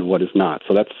inflation and what is not.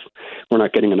 So we're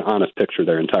not getting an honest picture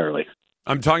there entirely.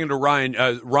 I'm talking to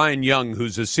Ryan Young,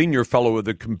 who's a senior fellow with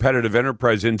the Competitive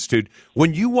Enterprise Institute.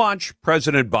 When you watch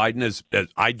President Biden, as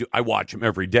I do, I watch him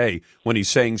every day when he's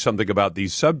saying something about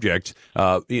these subjects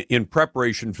in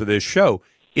preparation for this show,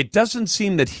 it doesn't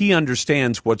seem that he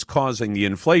understands what's causing the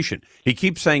inflation. He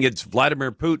keeps saying it's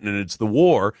Vladimir Putin and it's the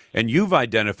war, and you've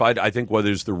identified, I think, what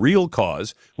is the real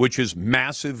cause, which is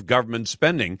massive government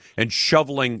spending and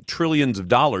shoveling trillions of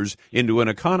dollars into an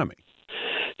economy.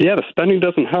 Yeah, the spending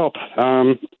doesn't help.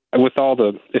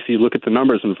 If you look at the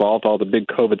numbers involved, all the big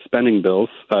COVID spending bills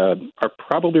are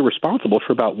probably responsible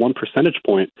for about 1 percentage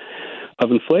point of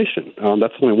inflation.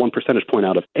 That's only 1 percentage point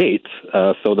out of 8.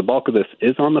 So the bulk of this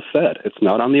is on the Fed. It's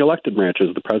not on the elected branches.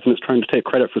 The president's trying to take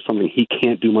credit for something he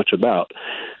can't do much about.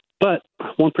 But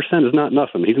 1% is not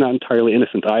nothing. He's not entirely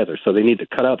innocent either. So they need to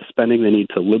cut out the spending. They need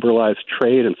to liberalize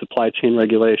trade and supply chain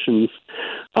regulations.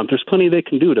 There's plenty they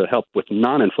can do to help with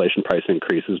non-inflation price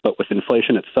increases. But with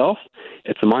inflation itself,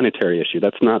 it's a monetary issue.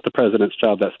 That's not the president's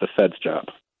job. That's the Fed's job.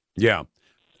 Yeah.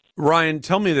 Ryan,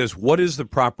 tell me this. What is the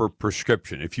proper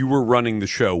prescription? If you were running the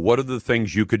show, what are the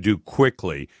things you could do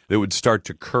quickly that would start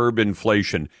to curb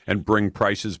inflation and bring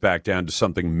prices back down to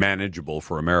something manageable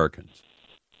for Americans?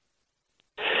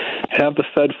 Have the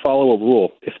Fed follow a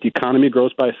rule. If the economy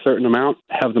grows by a certain amount,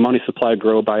 have the money supply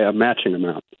grow by a matching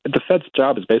amount. The Fed's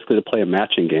job is basically to play a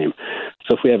matching game.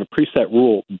 So if we have a preset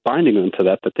rule binding them to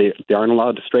that they aren't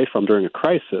allowed to stray from during a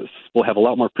crisis, we'll have a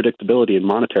lot more predictability in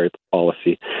monetary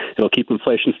policy. It'll keep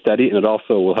inflation steady, and it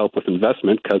also will help with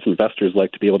investment because investors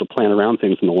like to be able to plan around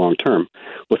things in the long term.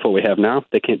 With what we have now,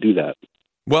 they can't do that.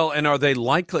 Well, and are they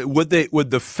likely, would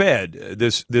the Fed,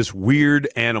 this weird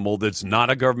animal that's not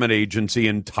a government agency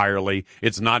entirely,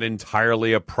 it's not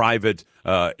entirely a private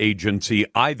agency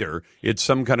either, it's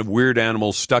some kind of weird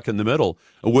animal stuck in the middle,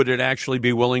 would it actually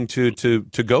be willing to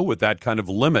go with that kind of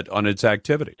limit on its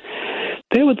activity?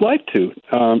 They would like to.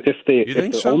 If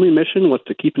their only mission was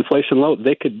to keep inflation low,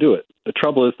 they could do it. The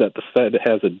trouble is that the Fed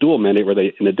has a dual mandate where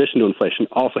they, in addition to inflation,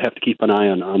 also have to keep an eye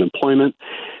on unemployment.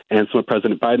 And some of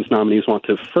President Biden's nominees want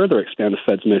to further expand the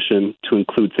Fed's mission to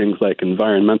include things like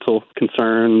environmental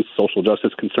concerns, social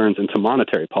justice concerns, into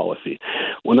monetary policy.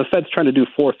 When the Fed's trying to do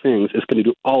 4 things, it's going to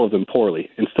do all of them poorly.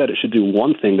 Instead, it should do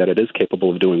one thing that it is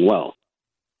capable of doing well.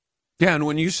 Yeah, and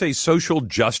when you say social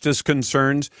justice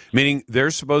concerns, meaning they're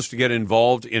supposed to get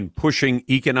involved in pushing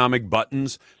economic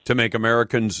buttons to make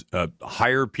Americans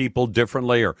hire people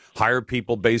differently or hire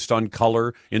people based on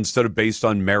color instead of based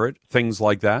on merit, things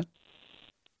like that?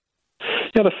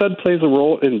 Yeah, the Fed plays a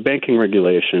role in banking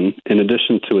regulation in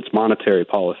addition to its monetary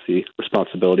policy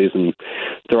responsibilities, and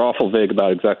they're awful vague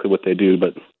about exactly what they do,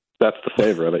 but that's the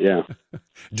flavor of it, yeah.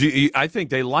 I think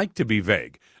they like to be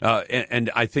vague, and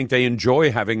I think they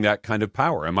enjoy having that kind of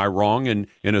power. Am I wrong in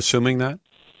assuming that?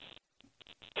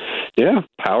 Yeah,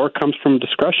 power comes from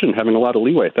discretion, having a lot of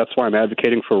leeway. That's why I'm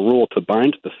advocating for a rule to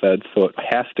bind the Fed so it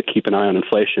has to keep an eye on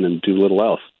inflation and do little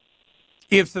else.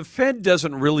 If the Fed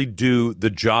doesn't really do the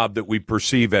job that we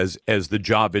perceive as the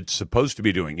job it's supposed to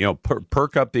be doing,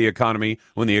 perk up the economy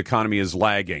when the economy is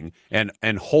lagging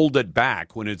and hold it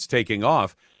back when it's taking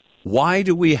off, why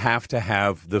do we have to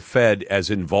have the Fed as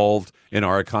involved in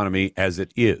our economy as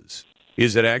it is?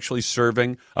 Is it actually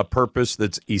serving a purpose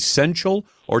that's essential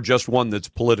or just one that's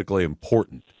politically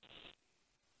important?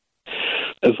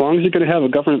 As long as you're going to have a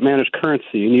government-managed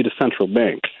currency, you need a central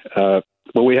bank.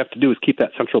 What we have to do is keep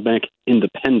that central bank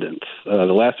independent.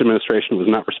 The last administration was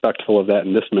not respectful of that,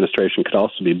 and this administration could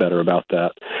also be better about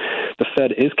that. The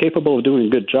Fed is capable of doing a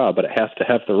good job, but it has to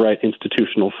have the right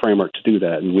institutional framework to do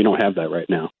that, and we don't have that right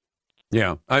now.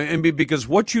 Yeah, because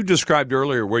what you described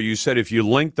earlier, where you said if you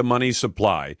link the money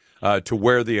supply to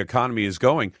where the economy is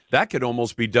going, that could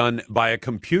almost be done by a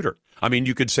computer. I mean,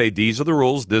 you could say these are the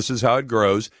rules, this is how it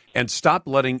grows, and stop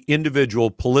letting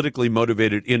individual, politically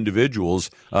motivated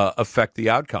individuals affect the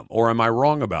outcome. Or am I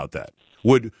wrong about that?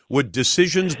 Would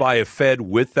decisions by a Fed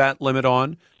with that limit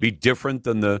on be different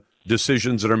than the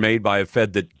decisions that are made by a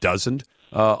Fed that doesn't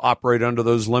operate under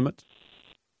those limits?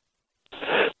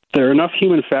 There are enough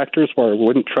human factors where I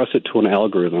wouldn't trust it to an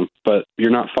algorithm, but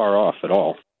you're not far off at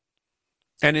all.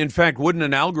 And in fact, wouldn't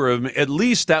an algorithm, at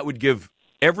least that would give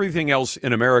everything else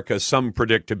in America some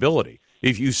predictability?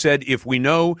 If you said, if we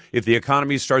know if the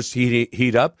economy starts to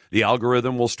heat up, the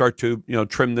algorithm will start to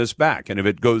trim this back, and if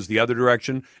it goes the other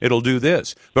direction, it'll do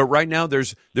this. But right now,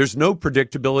 there's no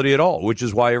predictability at all, which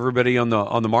is why everybody on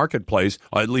the marketplace,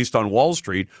 at least on Wall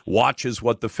Street, watches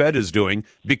what the Fed is doing,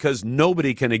 because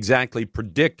nobody can exactly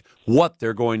predict what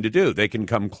they're going to do. They can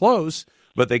come close,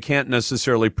 but they can't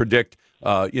necessarily predict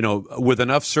with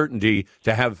enough certainty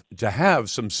to have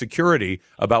some security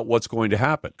about what's going to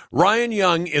happen. Ryan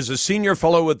Young is a senior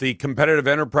fellow at the Competitive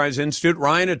Enterprise Institute.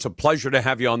 Ryan, it's a pleasure to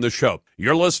have you on the show.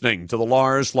 You're listening to The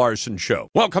Lars Larson Show.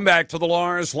 Welcome back to The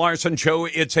Lars Larson Show.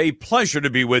 It's a pleasure to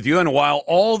be with you. And while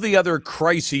all the other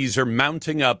crises are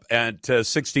mounting up at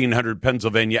 1600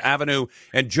 Pennsylvania Avenue,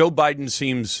 and Joe Biden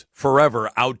seems forever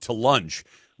out to lunch,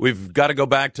 we've got to go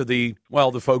back to the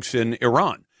folks in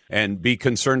Iran and be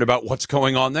concerned about what's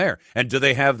going on there. And do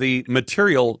they have the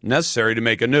material necessary to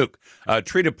make a nuke?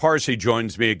 Trita Parsi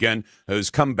joins me again, who's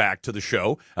come back to the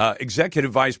show,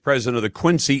 Executive Vice President of the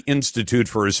Quincy Institute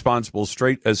for Responsible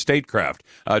Statecraft.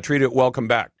 Trita, welcome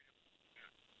back.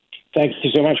 Thank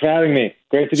you so much for having me.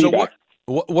 Great to be back.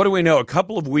 What do we know? A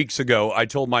couple of weeks ago, I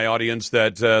told my audience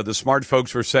that the smart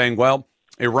folks were saying, well,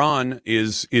 Iran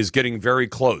is getting very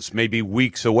close, maybe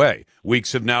weeks away.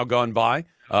 Weeks have now gone by.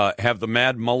 Have the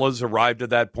mad mullahs arrived at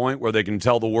that point where they can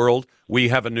tell the world, we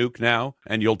have a nuke now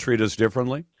and you'll treat us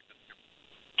differently?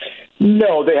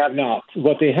 No, they have not.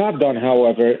 What they have done,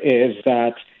 however, is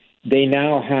that they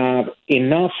now have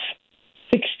enough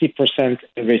 60%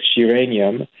 enriched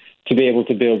uranium to be able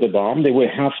to build a bomb. They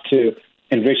would have to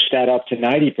enrich that up to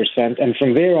 90%, and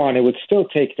from there on, it would still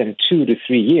take them 2 to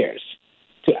 3 years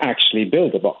to actually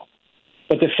build a bomb.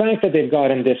 But the fact that they've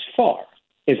gotten this far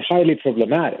is highly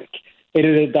problematic. It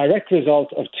is a direct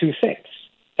result of two things.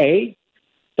 A,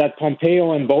 that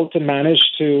Pompeo and Bolton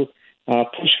managed to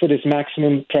push for this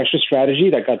maximum pressure strategy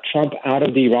that got Trump out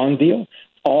of the Iran deal.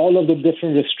 All of the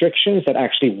different restrictions that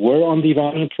actually were on the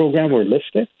Iranian program were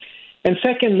lifted. And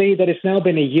secondly, that it's now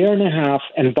been a year and a half,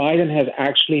 and Biden has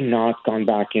actually not gone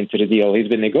back into the deal. He's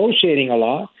been negotiating a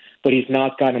lot, but he's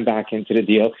not gotten back into the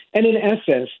deal. And in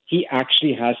essence, he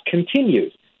actually has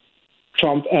continued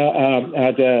Trump,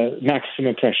 the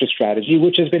maximum pressure strategy,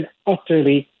 which has been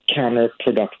utterly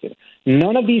counterproductive.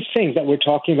 None of these things that we're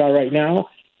talking about right now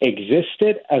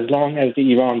existed as long as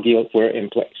the Iran deal were in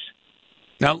place.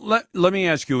 Now, let me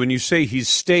ask you, when you say he's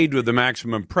stayed with the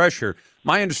maximum pressure,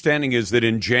 my understanding is that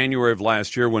in January of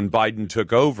last year when Biden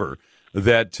took over,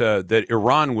 that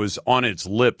Iran was on its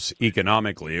lips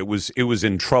economically. It was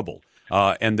in trouble.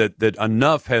 And that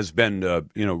enough has been,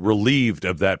 relieved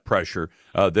of that pressure,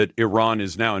 that Iran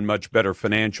is now in much better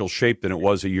financial shape than it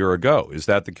was a year ago. Is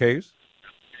that the case?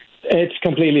 It's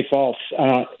completely false.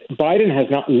 Biden has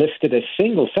not lifted a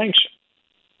single sanction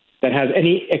that has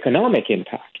any economic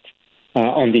impact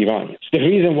on the Iranians. The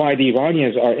reason why the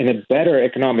Iranians are in a better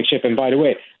economic shape, and by the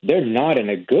way, they're not in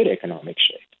a good economic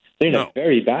shape. They're in a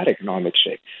very bad economic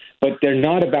shape. But they're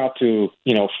not about to,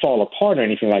 fall apart or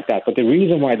anything like that. But the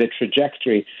reason why the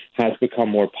trajectory has become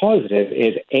more positive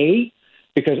is, A,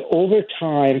 because over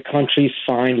time, countries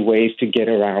find ways to get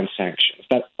around sanctions.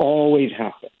 That always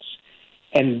happens.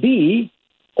 And B,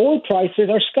 oil prices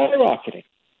are skyrocketing.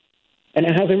 And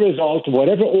as a result,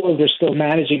 whatever oil they're still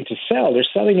managing to sell, they're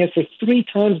selling it for 3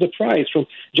 times the price from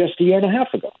just a year and a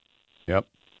half ago. Yep.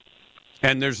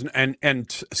 And there's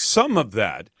some of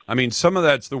that. I mean, some of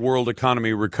that's the world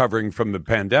economy recovering from the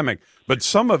pandemic, but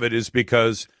some of it is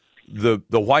because the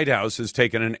White House has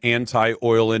taken an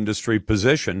anti-oil industry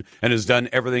position and has done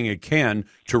everything it can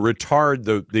to retard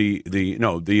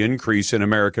the increase in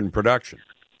American production.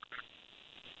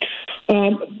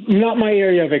 Not my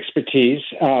area of expertise,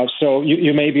 so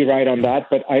you may be right on that,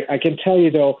 but I can tell you,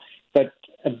 though, that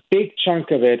a big chunk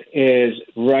of it is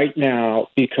right now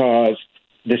because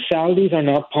the Saudis are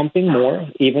not pumping more,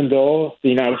 even though the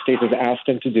United States has asked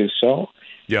them to do so.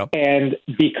 Yep. And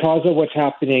because of what's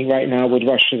happening right now with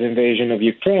Russia's invasion of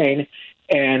Ukraine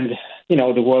and,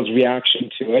 the world's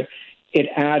reaction to it, it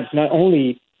adds not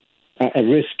only a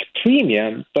risk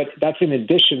premium, but that's in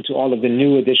addition to all of the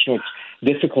new additional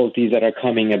difficulties that are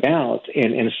coming about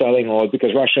in selling oil,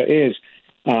 because Russia is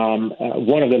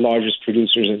one of the largest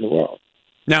producers in the world.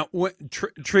 Now,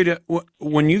 Trita,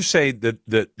 when you say that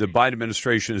the Biden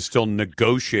administration is still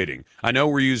negotiating, I know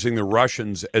we're using the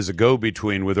Russians as a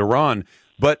go-between with Iran,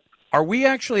 but are we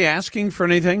actually asking for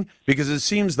anything? Because it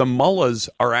seems the mullahs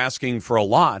are asking for a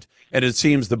lot, and it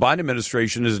seems the Biden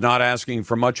administration is not asking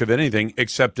for much of anything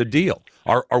except a deal.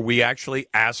 Are we actually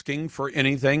asking for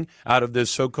anything out of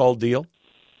this so-called deal?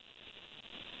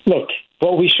 Look,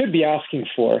 what we should be asking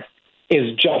for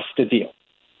is just a deal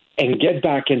and get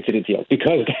back into the deal,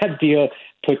 because that deal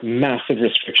put massive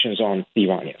restrictions on the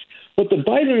Iranians. What the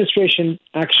Biden administration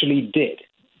actually did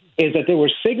is that they were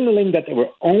signaling that they were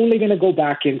only going to go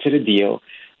back into the deal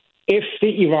if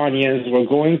the Iranians were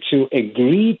going to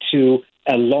agree to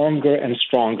a longer and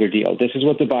stronger deal. This is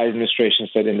what the Biden administration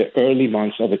said in the early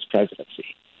months of its presidency.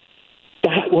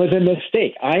 That was a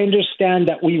mistake. I understand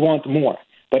that we want more,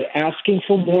 but asking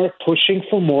for more, pushing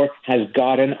for more has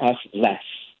gotten us less.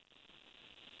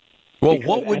 Well,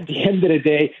 because at the end of the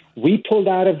day, we pulled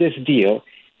out of this deal.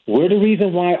 We're the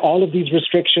reason why all of these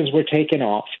restrictions were taken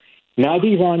off. Now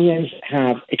the Iranians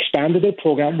have expanded their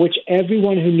program, which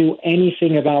everyone who knew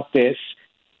anything about this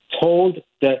told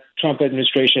the Trump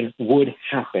administration would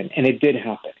happen, and it did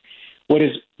happen. What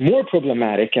is more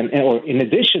problematic, or in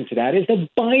addition to that, is that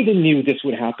Biden knew this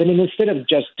would happen, and instead of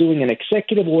just doing an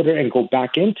executive order and go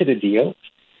back into the deal,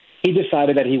 he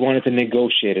decided that he wanted to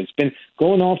negotiate. It's been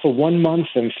going on for 1 month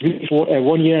and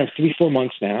 1 year and 3-4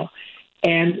 months now,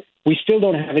 and we still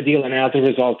don't have a deal, and as a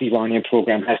result, the Iranian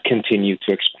program has continued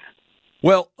to expand.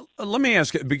 Well, let me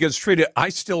ask you, because, Trita, I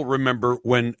still remember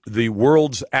when the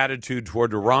world's attitude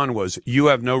toward Iran was, you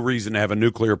have no reason to have a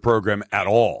nuclear program at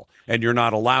all, and you're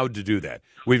not allowed to do that.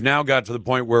 We've now got to the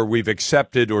point where we've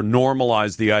accepted or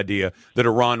normalized the idea that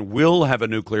Iran will have a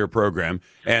nuclear program,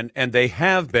 and they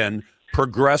have been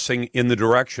progressing in the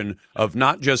direction of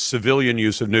not just civilian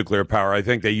use of nuclear power. I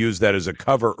think they used that as a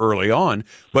cover early on,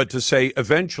 but to say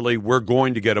eventually we're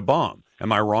going to get a bomb.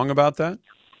 Am I wrong about that?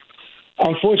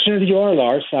 Unfortunately, you are,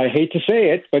 Lars. I hate to say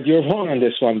it, but you're wrong on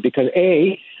this one, because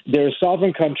A, they're a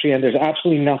sovereign country, and there's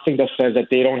absolutely nothing that says that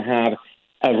they don't have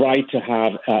a right to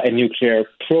have a nuclear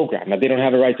program, that they don't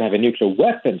have a right to have a nuclear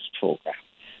weapons program.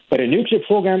 But a nuclear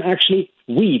program, actually,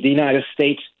 we, the United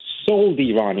States, sold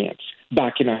the Iranians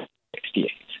back in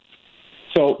 1968.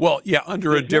 So, well, yeah,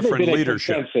 under a different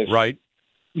leadership, right?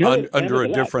 No, under a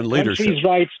different leadership. Countries'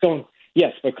 rights don't,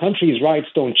 yes, but countries' rights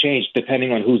don't change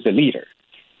depending on who's the leader.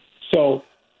 So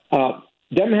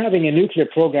them having a nuclear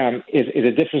program is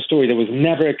a different story. There was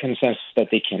never a consensus that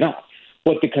they cannot.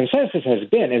 What the consensus has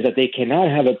been is that they cannot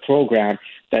have a program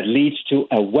that leads to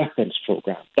a weapons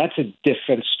program. That's a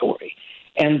different story.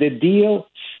 And the deal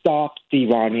stopped the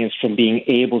Iranians from being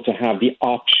able to have the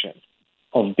option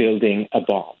of building a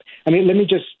bomb. I mean, let me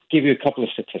just give you a couple of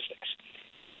statistics.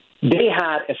 They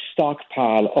had a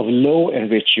stockpile of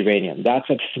low-enriched uranium. That's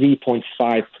at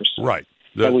 3.5%. Right.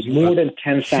 That was more than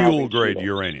 10,000 fuel-grade kilos.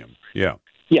 uranium, yeah.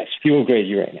 Yes, fuel-grade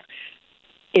uranium.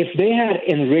 If they had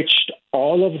enriched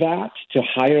all of that to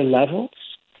higher levels,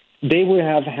 they would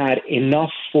have had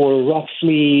enough for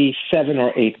roughly 7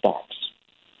 or 8 bombs.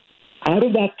 Out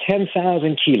of that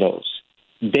 10,000 kilos,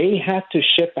 they had to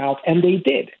ship out, and they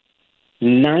did,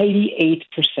 98%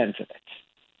 of it.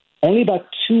 Only about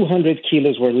 200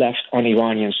 kilos were left on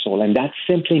Iranian soil, and that's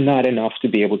simply not enough to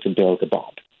be able to build a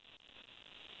bomb.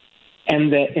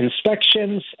 And the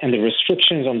inspections and the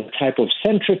restrictions on the type of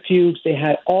centrifuge they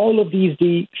had, all of these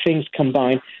things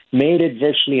combined made it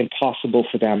virtually impossible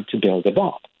for them to build a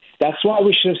bomb. That's why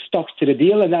we should have stuck to the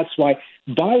deal, and that's why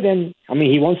Biden, I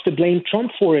mean, he wants to blame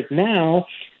Trump for it now,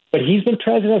 but he's been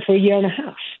president for a year and a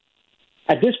half.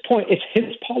 At this point, it's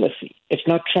his policy. It's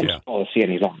not Trump's policy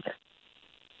any longer.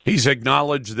 He's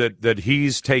acknowledged that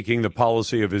he's taking the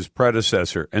policy of his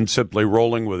predecessor and simply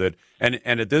rolling with it. And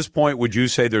at this point, would you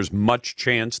say there's much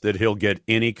chance that he'll get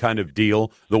any kind of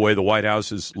deal the way the White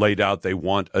House has laid out they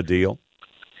want a deal?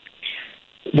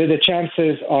 The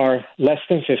chances are less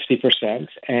than 50%.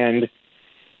 And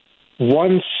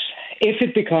if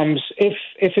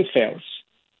it fails,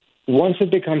 once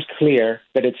it becomes clear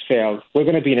that it's failed, we're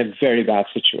going to be in a very bad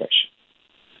situation.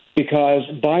 Because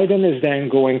Biden is then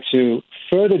going to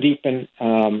further deepen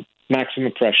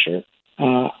maximum pressure,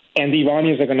 and the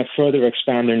Iranians are going to further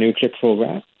expand their nuclear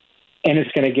program. and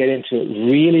it's going to get into a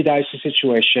really dicey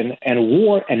situation, and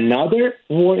another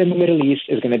war in the Middle East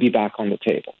is going to be back on the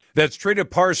table. That's Trita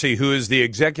Parsi, who is the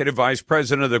Executive Vice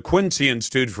President of the Quincy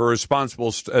Institute for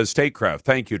Responsible Statecraft.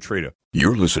 Thank you, Trita.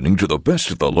 You're listening to the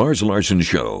best of the Lars Larson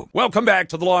Show. Welcome back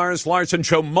to the Lars Larson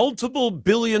Show. Multiple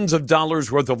billions of dollars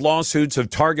worth of lawsuits have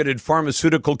targeted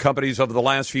pharmaceutical companies over the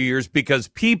last few years because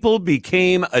people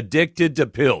became addicted to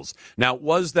pills. Now,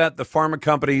 was that the pharma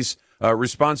companies'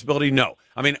 responsibility? No.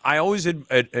 I mean, I always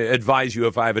advise you,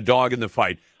 if I have a dog in the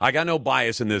fight, I got no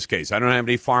bias in this case. I don't have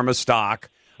any pharma stock.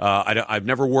 I've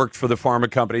never worked for the pharma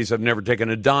companies. I've never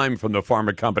taken a dime from the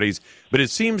pharma companies. But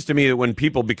it seems to me that when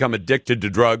people become addicted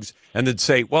to drugs and then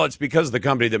say, well, it's because of the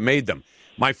company that made them,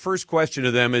 my first question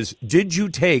to them is, did you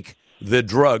take the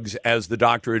drugs as the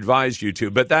doctor advised you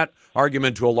to? But that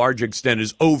argument to a large extent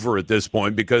is over at this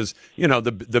point because, you know,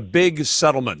 the big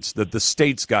settlements that the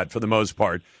states got for the most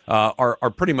part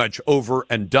are pretty much over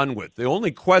and done with. The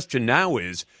only question now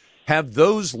is, have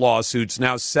those lawsuits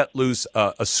now set loose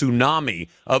a tsunami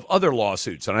of other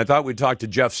lawsuits? And I thought we'd talk to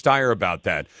Jeff Steyer about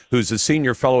that, who's a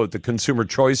senior fellow at the Consumer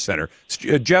Choice Center.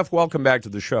 Jeff, welcome back to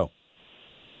the show.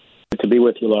 Good to be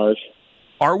with you, Lars.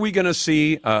 Are we going to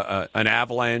see an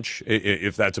avalanche,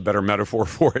 if that's a better metaphor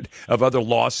for it, of other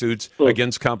lawsuits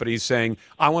against companies saying,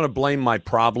 I want to blame my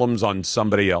problems on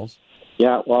somebody else?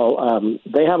 Yeah, well,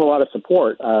 they have a lot of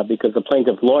support because the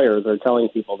plaintiff lawyers are telling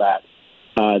people that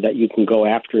you can go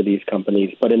after these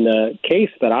companies. But in the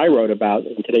case that I wrote about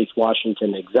in today's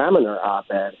Washington Examiner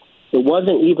op-ed, it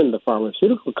wasn't even the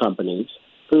pharmaceutical companies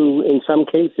who, in some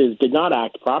cases, did not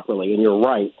act properly. And you're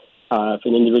right. If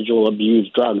an individual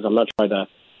abused drugs, I'm not sure the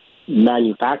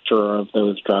manufacturer of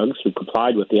those drugs who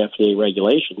complied with the FDA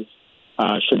regulations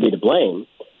should be to blame.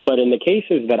 But in the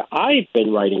cases that I've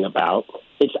been writing about,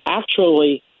 it's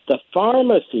actually the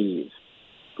pharmacies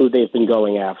who they've been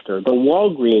going after, the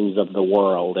Walgreens of the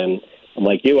world. And I'm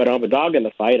like you, I don't have a dog in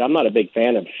the fight. I'm not a big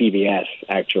fan of CVS,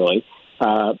 actually.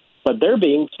 But they're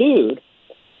being sued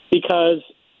because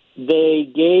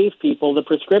they gave people the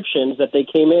prescriptions that they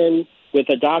came in with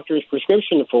a doctor's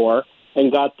prescription for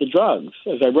and got the drugs.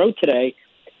 As I wrote today,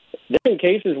 there have been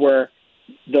cases where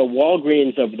the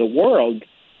Walgreens of the world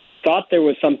thought there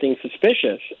was something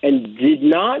suspicious and did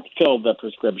not fill the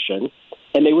prescription,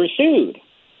 and they were sued.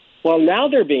 Well, now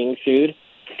they're being sued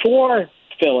for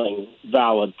filling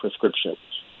valid prescriptions.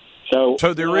 So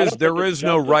there is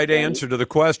no right answer to the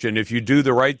question. If you do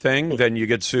the right thing, then you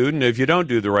get sued, and if you don't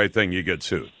do the right thing, you get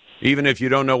sued, even if you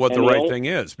don't know what the right thing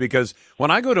is. Because when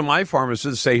I go to my pharmacist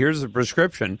and say, here's the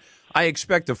prescription, I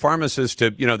expect the pharmacist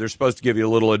to, they're supposed to give you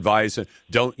a little advice.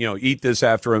 Don't, eat this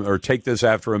after or take this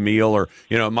after a meal, or,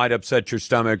 it might upset your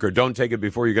stomach, or don't take it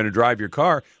before you're going to drive your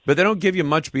car. But they don't give you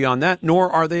much beyond that, nor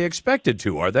are they expected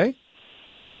to, are they?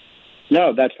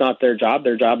 No, that's not their job.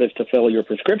 Their job is to fill your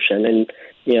prescription. And,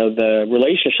 the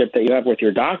relationship that you have with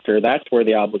your doctor, that's where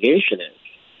the obligation is.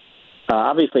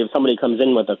 Obviously, if somebody comes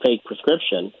in with a fake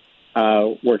prescription,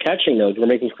 we're catching those. We're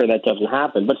making sure that doesn't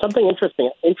happen. But something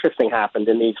interesting happened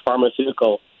in these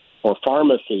pharmaceutical or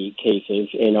pharmacy cases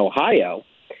in Ohio.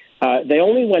 They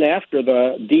only went after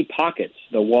the deep pockets,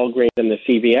 the Walgreens and the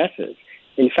CVS's.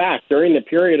 In fact, during the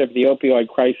period of the opioid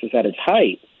crisis at its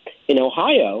height, in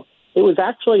Ohio, it was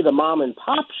actually the mom and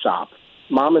pop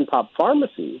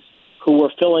pharmacies who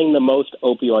were filling the most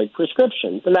opioid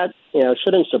prescriptions. And that,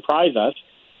 shouldn't surprise us.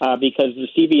 Because the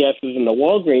CVS's and the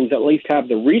Walgreens at least have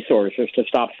the resources to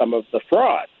stop some of the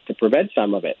fraud, to prevent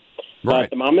some of it. Right. But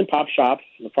the mom-and-pop shops,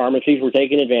 the pharmacies were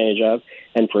taken advantage of,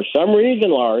 and for some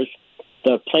reason, Lars,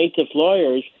 the plaintiff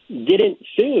lawyers didn't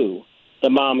sue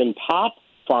the mom-and-pop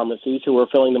pharmacies who were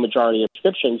filling the majority of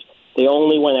prescriptions. They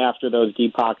only went after those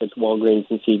deep pockets, Walgreens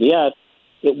and CVS.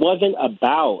 It wasn't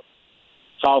about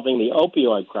solving the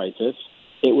opioid crisis.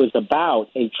 It was about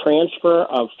a transfer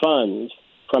of funds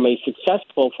from a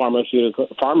successful pharmacy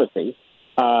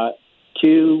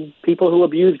to people who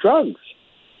abuse drugs.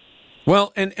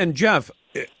 Well, and Jeff,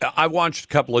 I watched a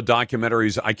couple of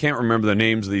documentaries. I can't remember the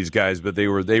names of these guys, but they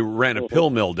ran a pill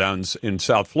mill down in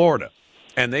South Florida.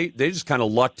 And they just kind of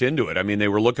lucked into it. I mean, they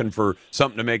were looking for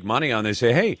something to make money on. They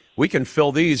say, hey, we can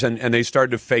fill these. And they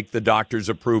started to fake the doctor's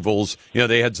approvals.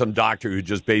 They had some doctor who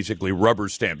just basically rubber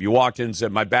stamped. You walked in and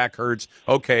said, my back hurts.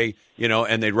 Okay.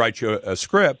 And they'd write you a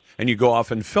script and you go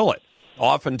off and fill it.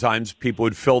 Oftentimes, people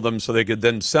would fill them so they could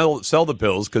then sell the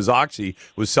pills, because Oxy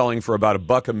was selling for about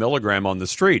 $1 a milligram on the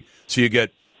street. So you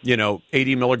get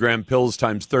 80 milligram pills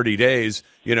times 30 days,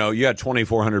 you had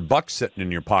 $2,400 sitting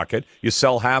in your pocket. You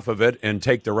sell half of it and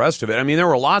take the rest of it. I mean, there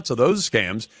were lots of those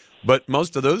scams. But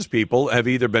most of those people have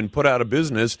either been put out of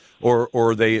business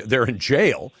or they're in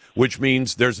jail, which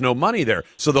means there's no money there.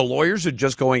 So the lawyers are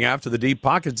just going after the deep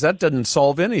pockets. That doesn't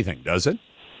solve anything, does it?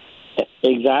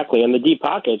 Exactly. And the deep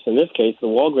pockets, in this case, the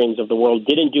Walgreens of the world,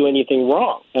 didn't do anything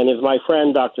wrong. And as my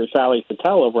friend Dr. Sally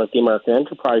Patel over at the American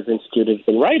Enterprise Institute has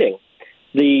been writing,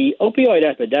 the opioid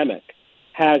epidemic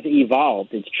has evolved.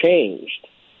 It's changed.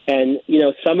 And,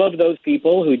 some of those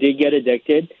people who did get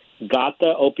addicted got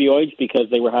the opioids because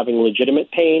they were having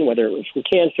legitimate pain, whether it was from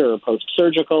cancer or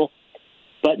post-surgical.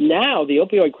 But now the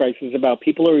opioid crisis is about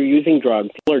people who are using drugs.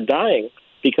 People are dying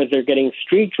because they're getting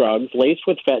street drugs laced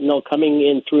with fentanyl coming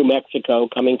in through Mexico,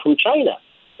 coming from China.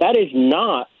 That is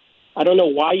not, I don't know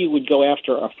why you would go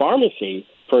after a pharmacy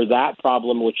for that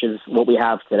problem, which is what we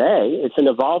have today. It's an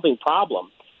evolving problem.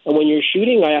 And when you're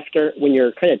when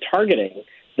you're kind of targeting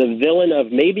the villain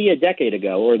of maybe a decade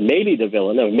ago, or maybe the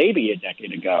villain of maybe a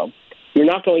decade ago, you're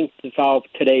not going to solve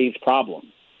today's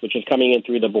problem, which is coming in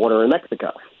through the border in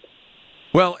Mexico.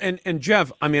 Well, and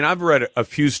Jeff, I mean, I've read a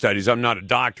few studies. I'm not a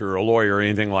doctor or a lawyer or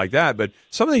anything like that, but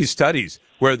some of these studies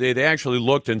where they actually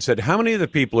looked and said how many of the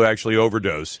people who actually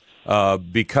overdose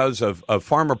because of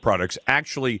pharma products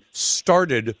actually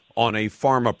started on a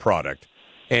pharma product.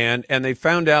 And they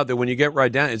found out that when you get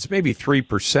right down, it's maybe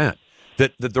 3%.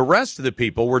 That the rest of the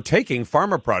people were taking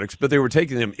pharma products, but they were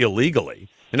taking them illegally.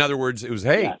 In other words, it was,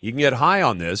 hey, you can get high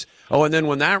on this. Oh, and then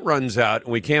when that runs out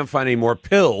and we can't find any more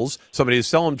pills, somebody to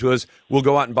sell them to us, we'll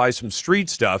go out and buy some street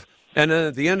stuff. And then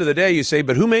at the end of the day, you say,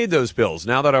 but who made those pills?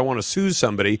 Now that I want to sue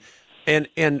somebody. And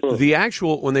the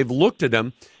actual, when they've looked at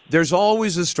them, there's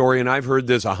always a story, and I've heard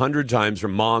this 100 times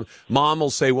from mom. Mom will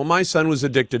say, well, my son was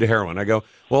addicted to heroin. I go,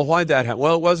 well, why'd that happen?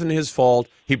 Well, it wasn't his fault.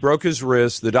 He broke his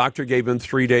wrist. The doctor gave him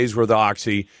 3 days worth of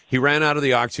Oxy. He ran out of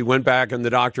the Oxy, went back, and the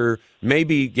doctor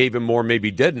maybe gave him more, maybe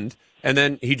didn't. And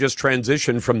then he just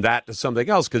transitioned from that to something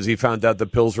else because he found out the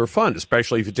pills were fun,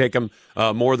 especially if you take them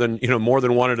more than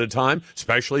one at a time,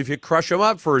 especially if you crush them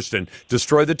up first and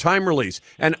destroy the time release.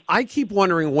 And I keep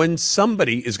wondering when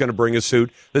somebody is going to bring a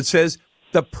suit that says,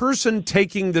 the person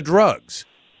taking the drugs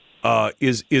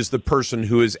is the person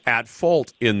who is at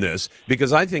fault in this,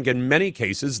 because I think in many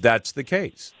cases that's the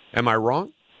case. Am I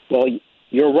wrong? Well,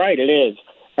 you're right, it is.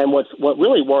 And what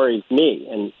really worries me,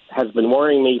 and has been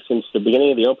worrying me since the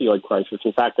beginning of the opioid crisis,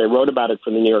 in fact, I wrote about it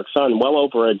for the New York Sun well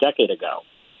over a decade ago,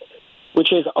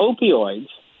 which is opioids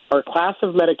are a class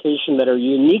of medication that are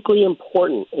uniquely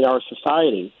important in our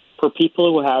society for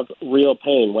people who have real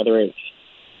pain, whether it's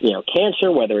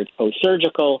cancer, whether it's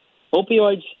post-surgical.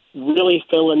 Opioids really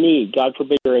fill a need. God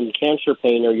forbid you're in cancer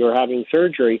pain or you're having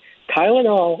surgery.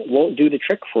 Tylenol won't do the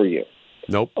trick for you.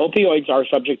 Nope. Opioids are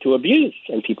subject to abuse,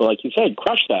 and people, like you said,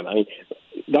 crush them. I mean,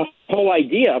 the whole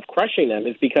idea of crushing them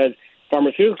is because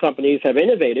pharmaceutical companies have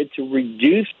innovated to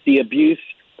reduce the abuse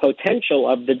potential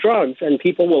of the drugs, and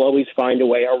people will always find a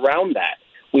way around that.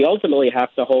 We ultimately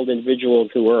have to hold individuals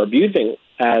who are abusing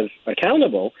as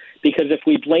accountable, because if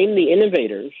we blame the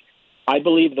innovators, I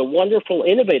believe the wonderful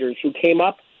innovators who came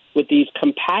up with these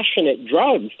compassionate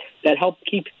drugs that help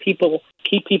keep people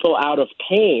out of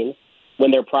pain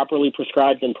when they're properly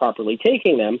prescribed and properly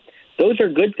taking them, those are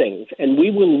good things. And we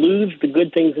will lose the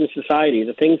good things in society,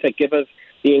 the things that give us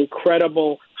the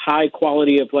incredible high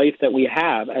quality of life that we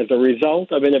have as a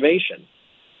result of innovation.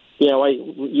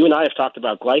 You and I have talked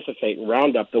about glyphosate and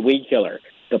Roundup, the weed killer.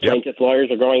 The plaintiffs'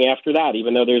 lawyers are going after that,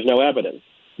 even though there's no evidence.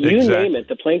 You name it,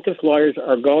 the plaintiffs' lawyers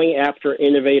are going after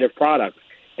innovative products.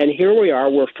 And here we are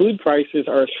where food prices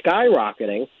are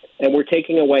skyrocketing, and we're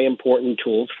taking away important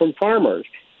tools from farmers.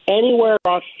 Anywhere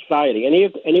across society,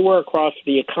 anywhere across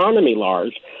the economy,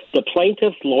 Lars, the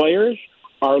plaintiffs' lawyers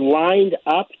are lined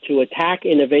up to attack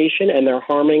innovation, and they're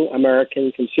harming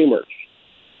American consumers.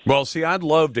 Well, see, I'd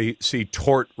love to see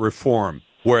tort reform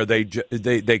where they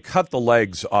cut the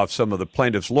legs off some of the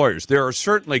plaintiffs' lawyers. There are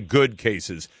certainly good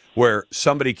cases where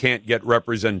somebody can't get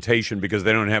representation because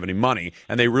they don't have any money,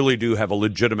 and they really do have a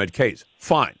legitimate case.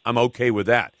 Fine, I'm okay with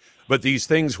that. But these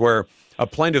things where a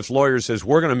plaintiff's lawyer says,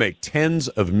 we're going to make tens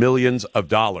of millions of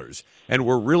dollars, and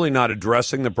we're really not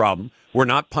addressing the problem. We're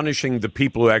not punishing the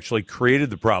people who actually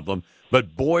created the problem,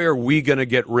 but boy, are we going to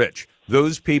get rich.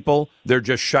 Those people, they're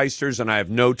just shysters, and I have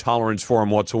no tolerance for them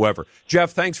whatsoever.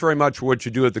 Jeff, thanks very much for what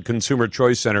you do at the Consumer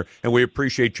Choice Center, and we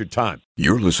appreciate your time.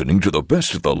 You're listening to the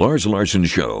best of the Lars Larson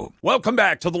Show. Welcome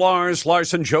back to the Lars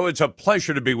Larson Show. It's a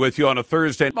pleasure to be with you on a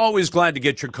Thursday. I'm always glad to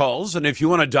get your calls, and if you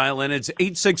want to dial in, it's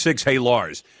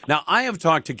 866-HEY-LARS. Now, I have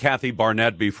talked to Kathy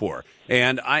Barnett before,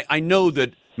 and I know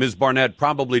that Ms. Barnett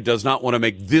probably does not want to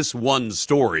make this one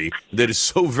story that is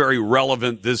so very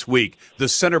relevant this week the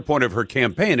center point of her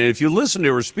campaign. And if you listen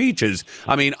to her speeches,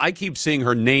 I mean, I keep seeing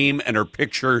her name and her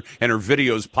picture and her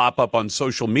videos pop up on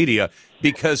social media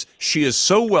because she is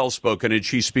so well-spoken and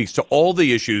she speaks to all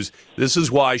the issues. This is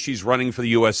why she's running for the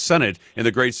U.S. Senate in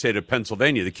the great state of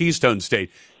Pennsylvania, the Keystone State.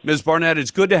 Ms. Barnett,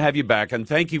 it's good to have you back, and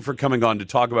thank you for coming on to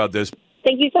talk about this.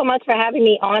 Thank you so much for having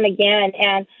me on again.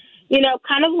 And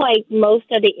kind of like most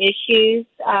of the issues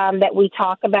that we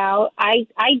talk about, I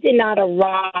did not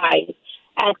arrive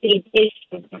at these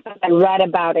issues because I read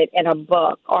about it in a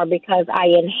book or because I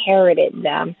inherited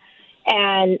them.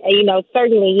 And,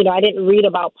 certainly, I didn't read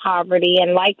about poverty,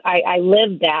 and I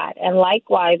lived that. And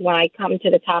likewise, when I come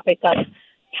to the topic of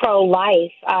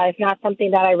pro-life, it's not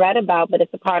something that I read about, but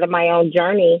it's a part of my own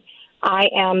journey. I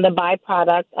am the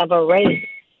byproduct of a race.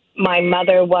 My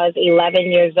mother was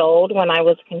 11 years old when I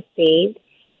was conceived.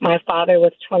 My father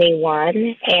was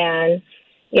 21. And,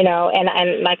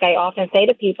 and like I often say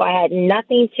to people, I had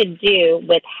nothing to do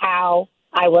with how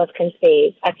I was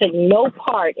conceived. I took no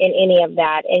part in any of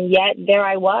that. And yet there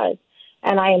I was.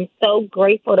 And I am so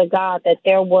grateful to God that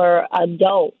there were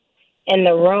adults in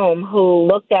the room who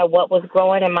looked at what was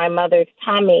growing in my mother's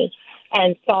tummy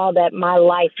and saw that my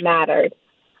life mattered.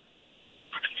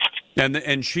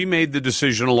 And she made the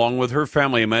decision along with her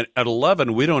family. I mean, at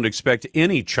 11, we don't expect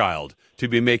any child to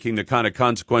be making the kind of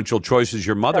consequential choices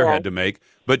your mother had to make.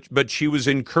 But she was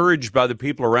encouraged by the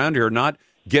people around her, not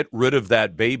get rid of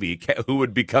that baby who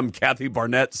would become Kathy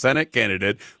Barnett Senate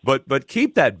candidate, but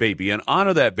keep that baby and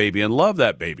honor that baby and love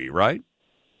that baby, right?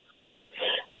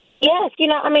 Yes,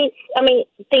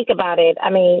 think about it.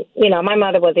 My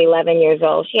mother was 11 years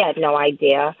old. She had no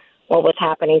idea what was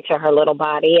happening to her little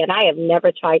body, and I have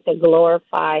never tried to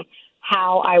glorify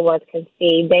how I was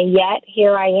conceived, and yet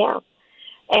here I am.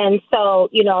 And so,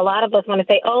 a lot of us want to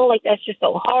say, oh, like, that's just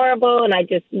so horrible, and I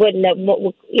just wouldn't have,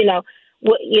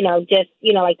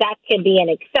 like that could be an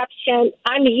exception.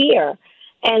 I'm here.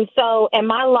 And so, and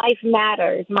my life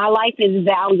matters. My life is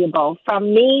valuable.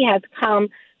 From me has come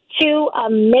two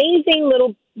amazing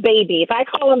little babies. I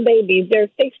call them babies. They're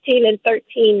 16 and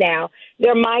 13 now.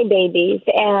 They're my babies.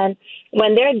 And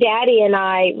when their daddy and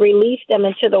I release them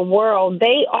into the world,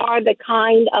 they are the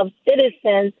kind of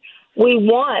citizens we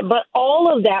want. But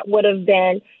all of that would have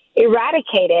been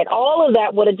eradicated. All of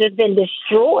that would have just been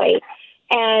destroyed.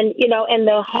 And, and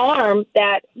the harm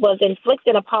that was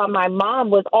inflicted upon my mom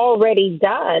was already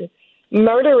done.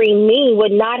 Murdering me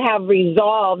would not have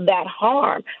resolved that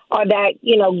harm or that,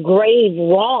 grave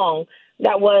wrong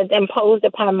that was imposed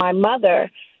upon my mother.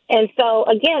 And so,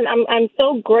 again, I'm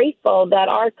so grateful that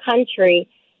our country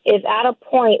is at a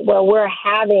point where we're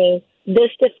having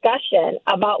this discussion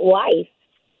about life.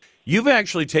 You've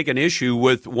actually taken issue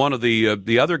with one of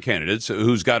the other candidates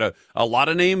who's got a lot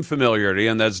of name familiarity,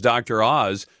 and that's Dr.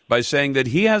 Oz, by saying that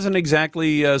he hasn't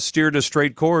exactly steered a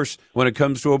straight course when it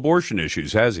comes to abortion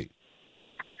issues, has he?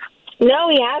 No,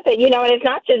 he hasn't. And it's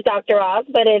not just Dr. Oz,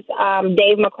 but it's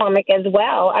Dave McCormick as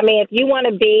well. I mean, if you want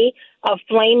to be a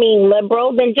flaming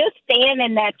liberal, then just stand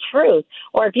in that truth.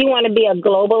 Or if you want to be a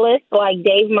globalist like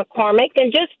Dave McCormick,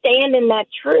 then just stand in that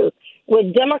truth.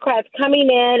 With Democrats coming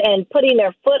in and putting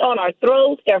their foot on our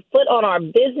throats, their foot on our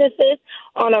businesses,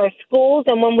 on our schools.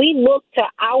 And when we look to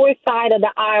our side of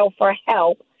the aisle for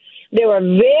help, there were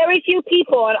very few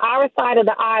people on our side of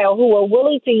the aisle who were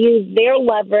willing to use their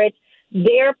leverage,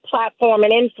 their platform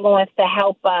and influence to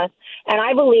help us. And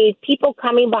I believe people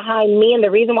coming behind me, and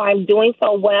the reason why I'm doing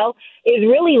so well, is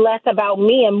really less about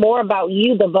me and more about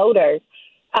you, the voters.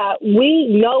 We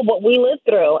know what we lived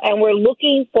through, and we're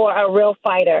looking for a real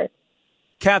fighter.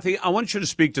 Kathy, I want you to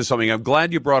speak to something. I'm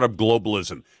glad you brought up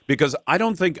globalism, because I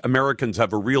don't think Americans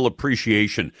have a real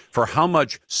appreciation for how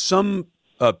much some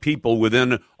people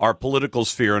within our political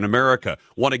sphere in America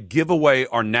want to give away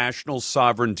our national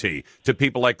sovereignty to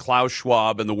people like Klaus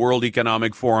Schwab and the World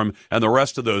Economic Forum and the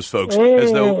rest of those folks,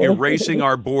 as though erasing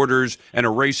our borders and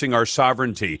erasing our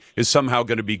sovereignty is somehow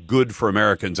going to be good for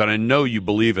Americans. And I know you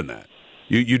believe in that.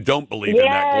 You don't believe in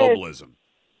that globalism.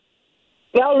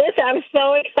 Well, listen, I'm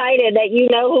so excited that you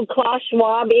know who Klaus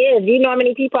Schwab is. You know how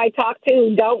many people I talk to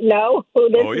who don't know who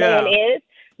this man is?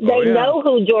 They know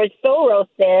who George Soros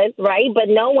is, right? But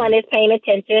no one is paying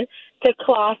attention to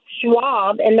Klaus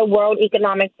Schwab and the World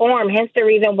Economic Forum. Hence the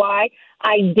reason why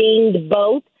I deemed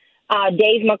both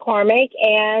Dave McCormick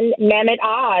and Mehmet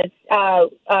Oz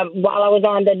while I was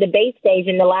on the debate stage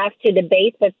in the last two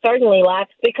debates, but certainly last,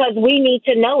 because we need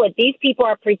to know it. These people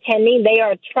are pretending they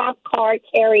are Trump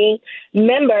card-carrying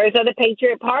members of the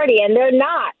Patriot Party, and they're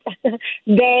not.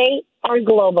 They are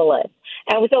globalists.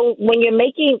 And so when you're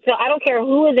making, so I don't care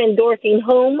who is endorsing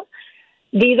whom,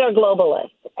 these are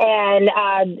globalists. And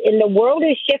the world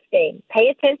is shifting. Pay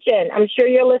attention. I'm sure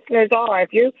your listeners are.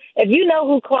 If you know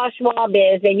who Klaus Schwab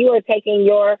is, and you are taking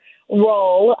your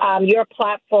role, your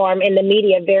platform in the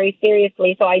media very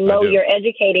seriously. So I know you're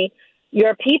educating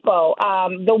your people.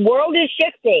 The world is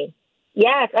shifting.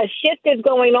 Yes, a shift is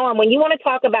going on. When you want to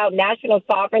talk about national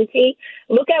sovereignty,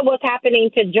 look at what's happening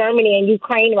to Germany and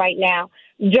Ukraine right now.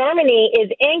 Germany is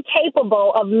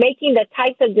incapable of making the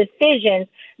types of decisions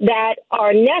that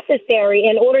are necessary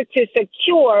in order to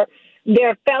secure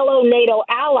their fellow NATO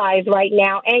allies right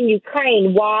now and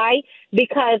Ukraine. Why?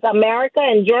 Because America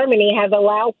and Germany have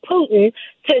allowed Putin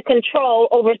to control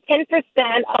over 10%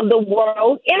 of the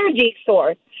world's energy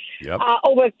source. Yep.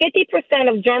 Over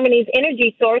 50% of Germany's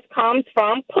energy source comes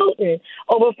from Putin.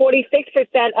 Over 46%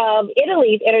 of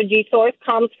Italy's energy source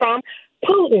comes from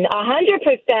Putin.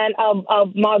 100%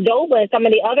 of Moldova and some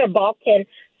of the other Balkan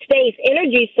states'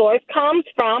 energy source comes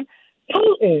from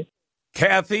Putin.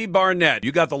 Kathy Barnett,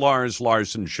 you got the Lars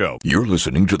Larson Show. You're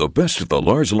listening to the best of the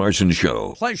Lars Larson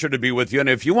Show. Pleasure to be with you. And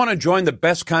if you want to join the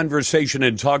best conversation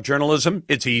in talk journalism,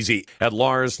 it's easy at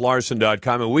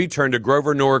LarsLarson.com. And we turn to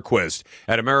Grover Norquist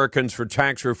at Americans for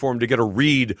Tax Reform to get a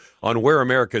read on where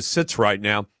America sits right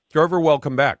now. Grover,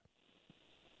 welcome back.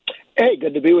 Hey,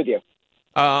 good to be with you.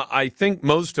 I think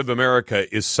most of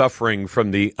America is suffering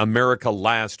from the America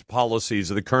Last policies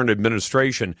of the current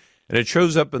administration. And it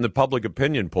shows up in the public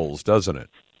opinion polls, doesn't it?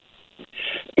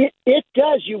 It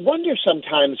does. You wonder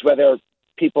sometimes whether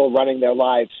people running their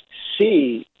lives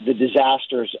see the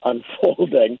disasters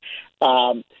unfolding.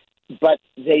 But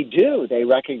they do. They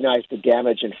recognize the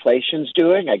damage inflation's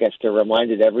doing. I guess they're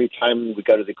reminded every time we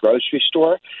go to the grocery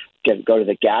store, go to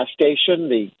the gas station,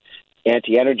 the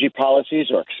anti-energy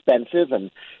policies are expensive and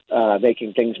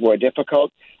making things more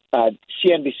difficult.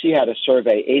 CNBC had a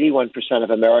survey. 81% of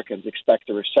Americans expect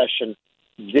a recession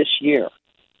this year.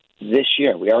 This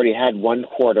year. We already had 1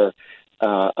 quarter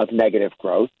of negative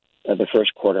growth, the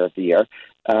first quarter of the year.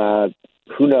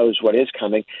 Who knows what is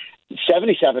coming?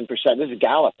 77%, this is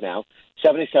Gallup now,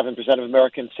 77% of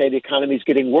Americans say the economy is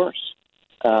getting worse.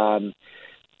 And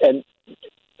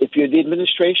if you're the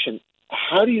administration,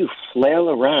 how do you flail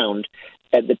around?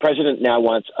 And the president now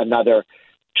wants another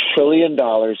 $1 trillion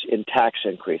in tax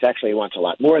increase. Actually, he wants a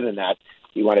lot more than that.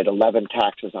 He wanted 11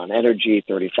 taxes on energy,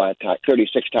 36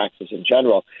 taxes in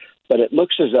general. But it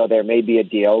looks as though there may be a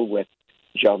deal with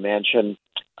Joe Manchin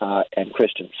and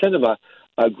Kristen Sinema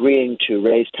agreeing to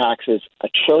raise taxes $1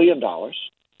 trillion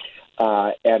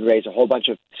and raise a whole bunch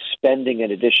of spending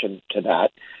in addition to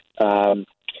that.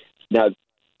 Now,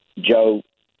 Joe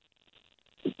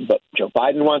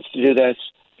Biden wants to do this.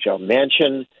 Joe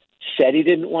Manchin said he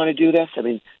didn't want to do this. I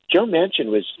mean, Joe Manchin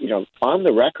was, on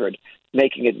the record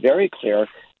making it very clear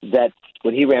that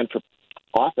when he ran for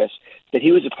office, that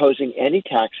he was opposing any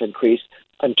tax increase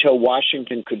until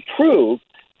Washington could prove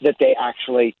that they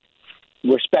actually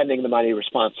were spending the money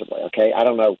responsibly. Okay, I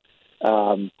don't know.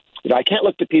 I can't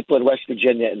look the people in West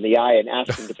Virginia in the eye and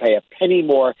ask them to pay a penny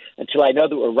more until I know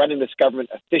that we're running this government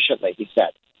efficiently, he said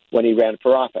when he ran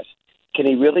for office. Can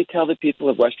he really tell the people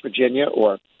of West Virginia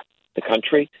or the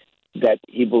country that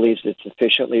he believes it's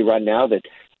efficiently run now, that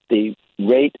the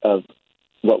rate of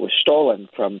what was stolen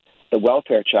from the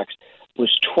welfare checks was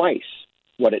twice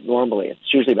what it normally is?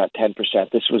 It's usually about 10%.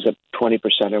 This was a 20%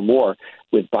 or more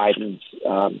with Biden's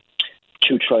 $2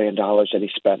 trillion that he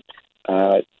spent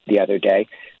the other day.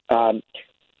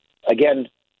 Again,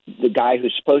 the guy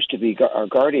who's supposed to be our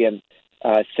guardian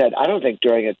said, I don't think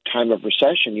during a time of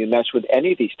recession you mess with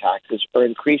any of these taxes or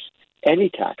increase any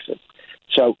taxes.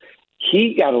 So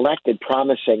he got elected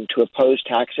promising to oppose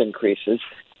tax increases,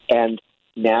 and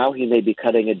now he may be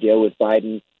cutting a deal with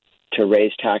Biden to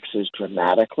raise taxes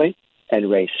dramatically and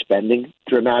raise spending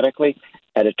dramatically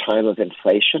at a time of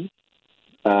inflation.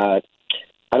 I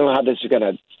don't know how this is going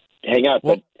to hang out,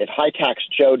 but at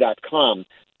hightaxjoe.com,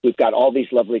 we've got all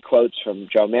these lovely quotes from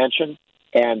Joe Manchin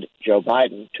and Joe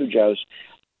Biden, two Joes,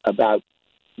 about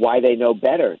why they know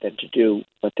better than to do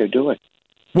what they're doing.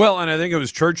 Well, and I think it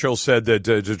was Churchill said that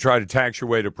to try to tax your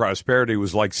way to prosperity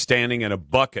was like standing in a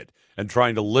bucket and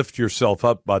trying to lift yourself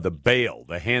up by the bail,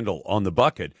 the handle on the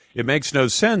bucket. It makes no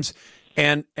sense.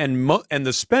 And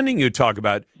the spending you talk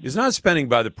about is not spending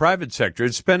by the private sector.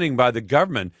 It's spending by the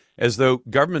government. as though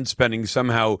government spending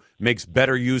somehow makes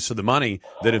better use of the money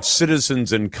than if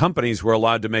citizens and companies were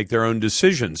allowed to make their own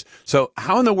decisions. So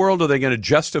how in the world are they going to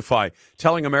justify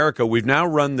telling America we've now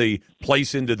run the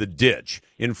place into the ditch?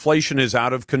 Inflation is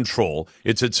out of control.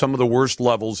 It's at some of the worst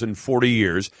levels in 40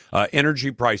 years.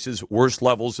 Energy prices, worst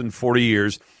levels in 40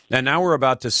 years. And now we're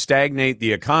about to stagnate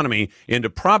the economy into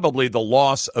probably the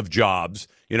loss of jobs.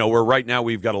 Where right now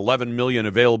we've got 11 million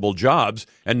available jobs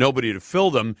and nobody to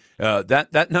fill them.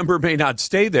 That number may not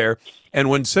stay there. And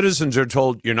when citizens are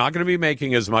told you're not going to be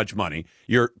making as much money,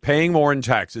 you're paying more in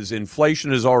taxes,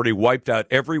 inflation has already wiped out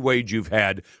every wage you've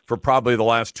had for probably the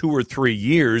last 2 or 3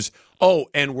 years. Oh,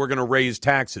 and we're going to raise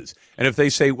taxes. And if they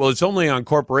say, well, it's only on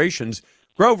corporations,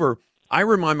 Grover, I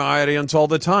remind my audience all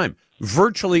the time,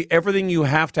 virtually everything you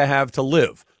have to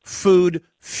live, food,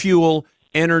 fuel,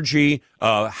 energy,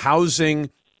 housing,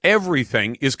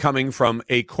 everything is coming from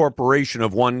a corporation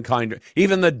of one kind.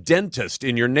 Even the dentist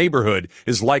in your neighborhood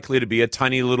is likely to be a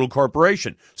tiny little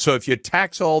corporation. So if you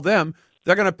tax all them,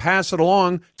 they're going to pass it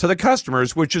along to the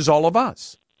customers, which is all of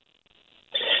us.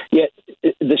 Yeah,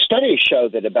 the studies show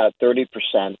that about 30%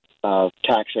 of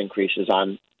tax increases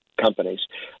on companies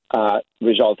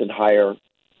result in higher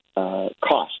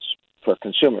costs for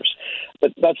consumers.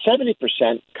 But about 70%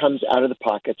 comes out of the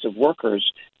pockets of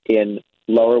workers in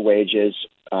lower wages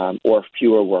or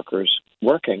fewer workers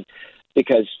working,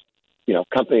 because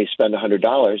companies spend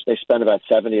 $100, they spend about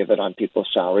 70 of it on people's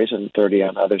salaries and 30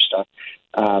 on other stuff.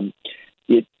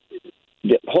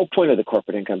 The whole point of the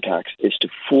corporate income tax is to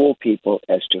fool people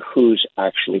as to who's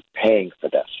actually paying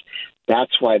for this.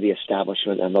 That's why the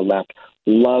establishment and the left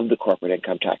love the corporate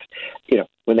income tax.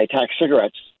 When they tax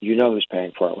cigarettes, you know who's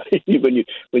paying for it.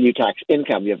 when you tax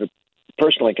income, you have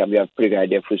personal income, you have a pretty good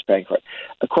idea of who's paying for it.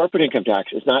 A corporate income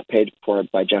tax is not paid for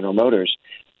by General Motors.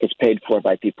 It's paid for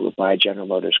by people who buy General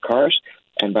Motors cars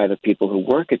and by the people who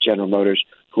work at General Motors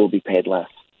who will be paid less.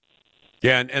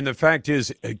 Yeah, and the fact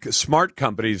is, smart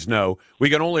companies know we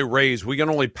can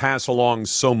only pass along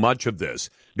so much of this,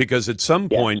 because at some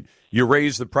point you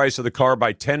raise the price of the car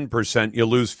by 10%, you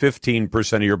lose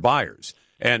 15% of your buyers.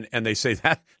 And they say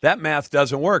that math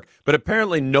doesn't work. But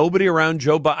apparently nobody around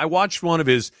Joe Biden. I watched one of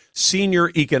his senior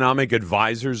economic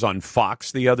advisors on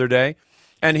Fox the other day,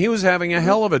 and he was having a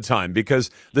hell of a time because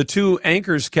the two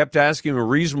anchors kept asking him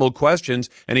reasonable questions,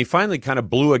 and he finally kind of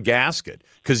blew a gasket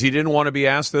because he didn't want to be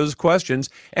asked those questions.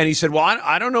 And he said, well,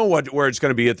 I don't know where it's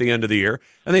going to be at the end of the year.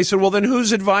 And they said, well, then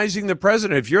who's advising the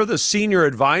president? If you're the senior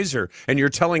advisor and you're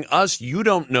telling us you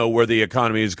don't know where the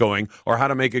economy is going or how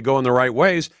to make it go in the right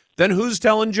ways, then who's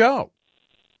telling Joe?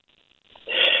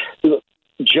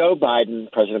 Joe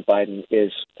Biden, President Biden,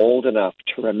 is old enough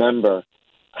to remember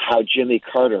how Jimmy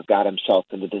Carter got himself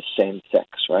into this same fix,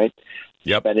 right?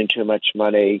 Yep. Spending too much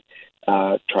money,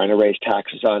 trying to raise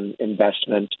taxes on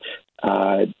investment,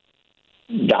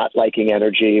 not liking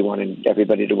energy, wanting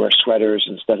everybody to wear sweaters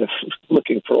instead of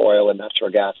looking for oil and natural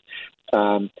gas.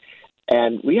 And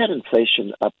we had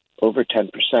inflation up over 10%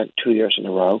 2 years in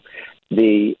a row.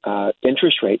 The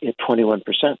interest rate hit 21%,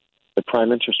 the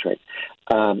prime interest rate.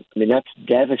 That's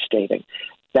devastating.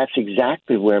 That's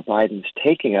exactly where Biden's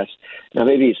taking us. Now,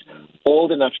 maybe he's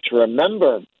old enough to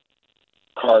remember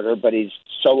Carter, but he's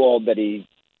so old that he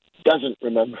doesn't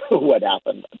remember what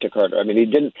happened to Carter. He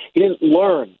didn't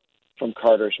learn from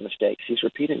Carter's mistakes. He's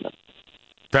repeating them.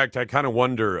 In fact, I kind of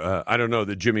wonder, I don't know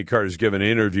that Jimmy Carter's given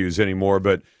interviews anymore,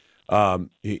 but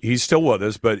he's still with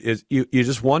us. But you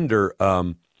just wonder,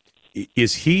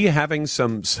 is he having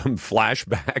some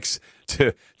flashbacks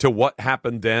to what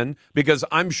happened then? Because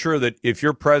I'm sure that if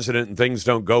you're president and things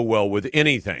don't go well with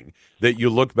anything, that you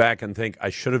look back and think, I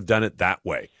should have done it that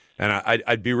way. And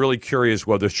I'd be really curious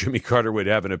whether Jimmy Carter would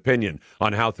have an opinion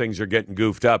on how things are getting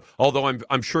goofed up. Although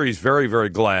I'm sure he's very, very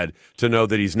glad to know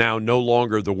that he's now no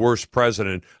longer the worst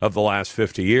president of the last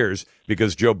 50 years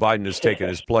because Joe Biden has taken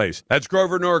his place. That's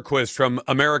Grover Norquist from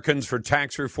Americans for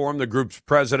Tax Reform, the group's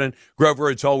president. Grover,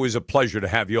 it's always a pleasure to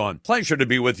have you on. Pleasure to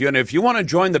be with you. And if you want to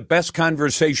join the best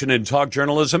conversation in talk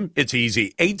journalism, it's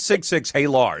easy.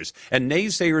 866-HEY-LARS. And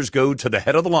naysayers go to the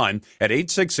head of the line at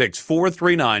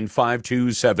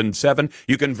 866-439-5277.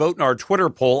 You can vote in our Twitter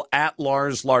poll at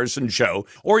Lars Larson Show,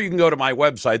 or you can go to my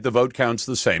website. The vote counts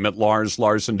the same at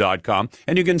larslarson.com.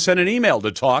 And you can send an email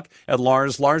to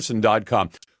talk@larslarson.com.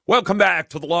 Welcome back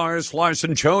to the Lars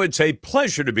Larson Show. It's a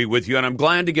pleasure to be with you, and I'm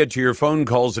glad to get to your phone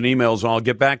calls and emails, and I'll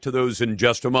get back to those in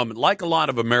just a moment. Like a lot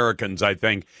of Americans, I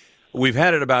think, we've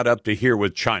had it about up to here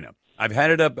with China. I've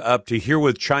had it up to here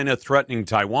with China threatening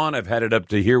Taiwan. I've had it up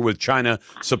to here with China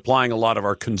supplying a lot of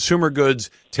our consumer goods,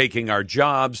 taking our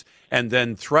jobs, and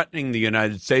then threatening the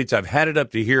United States. I've had it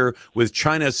up to here with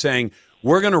China saying,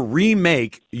 we're going to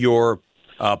remake your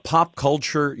pop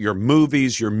culture, your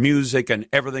movies, your music, and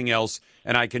everything else.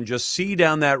 And I can just see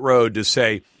down that road to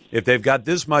say, if they've got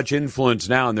this much influence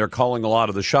now and they're calling a lot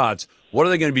of the shots, what are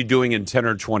they going to be doing in 10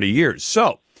 or 20 years?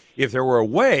 So if there were a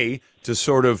way to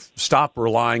sort of stop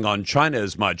relying on China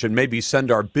as much and maybe send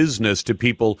our business to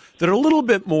people that are a little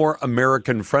bit more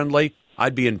American friendly,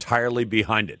 I'd be entirely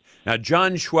behind it. Now,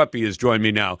 John Schweppe has joined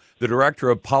me now, the Director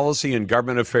of Policy and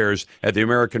Government Affairs at the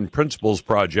American Principles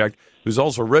Project, who's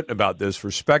also written about this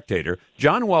for Spectator.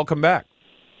 John, welcome back.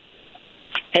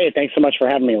 Hey, thanks so much for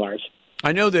having me, Lars.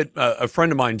 I know that a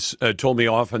friend of mine told me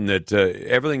often that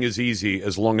everything is easy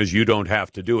as long as you don't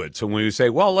have to do it. So when you say,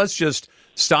 well, let's just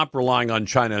stop relying on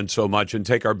China and so much and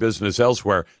take our business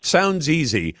elsewhere, sounds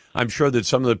easy. I'm sure that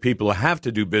some of the people who have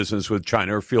to do business with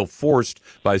China or feel forced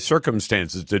by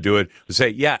circumstances to do it will say,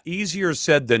 yeah, easier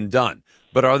said than done.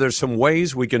 But are there some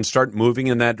ways we can start moving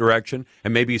in that direction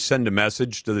and maybe send a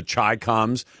message to the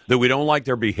Chi-Coms that we don't like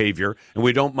their behavior and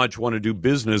we don't much want to do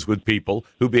business with people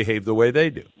who behave the way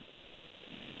they do?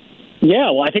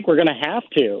 Yeah, well, I think we're going to have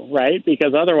to, right?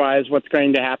 Because otherwise what's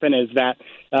going to happen is that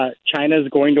China is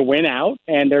going to win out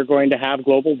and they're going to have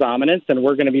global dominance and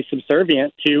we're going to be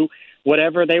subservient to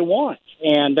whatever they want.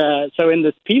 And so in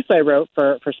this piece I wrote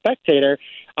for Spectator,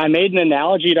 I made an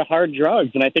analogy to hard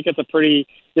drugs, and I think it's a pretty,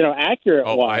 accurate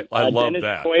one. I love Dennis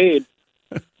that. Quaid,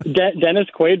 Dennis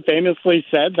Quaid famously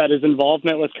said that his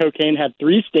involvement with cocaine had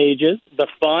three stages: the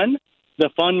fun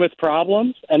with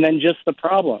problems, and then just the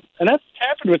problem. And that's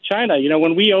happened with China.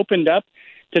 When we opened up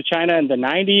to China in the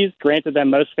 90s, granted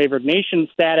them most favored nation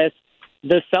status,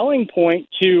 the selling point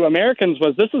to Americans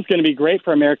was this is going to be great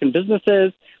for American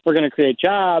businesses. We're going to create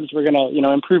jobs. We're going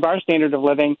to, improve our standard of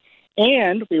living.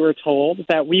 And we were told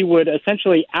that we would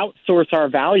essentially outsource our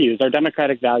values, our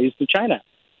democratic values, to China.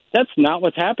 That's not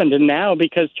what's happened. And now,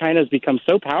 because China has become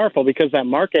so powerful, because that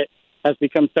market has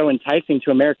become so enticing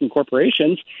to American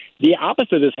corporations, the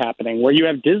opposite is happening, where you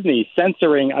have Disney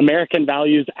censoring American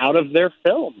values out of their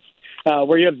films,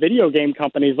 where you have video game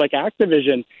companies like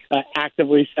Activision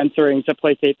actively censoring to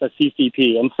placate the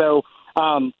CCP. And so,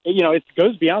 it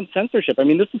goes beyond censorship. I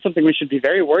mean, this is something we should be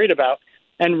very worried about.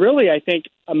 And really, I think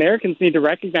Americans need to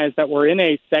recognize that we're in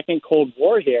a second Cold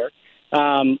War here.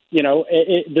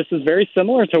 This is very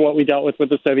similar to what we dealt with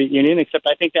the Soviet Union, except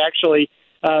I think actually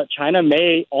China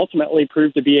may ultimately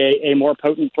prove to be a more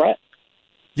potent threat.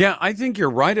 Yeah, I think you're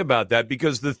right about that,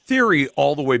 because the theory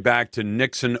all the way back to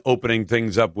Nixon opening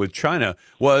things up with China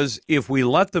was if we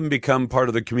let them become part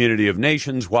of the community of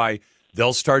nations, why,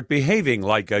 they'll start behaving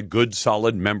like a good,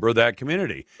 solid member of that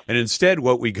community. And instead,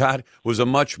 what we got was a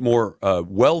much more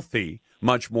wealthy,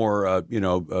 much more,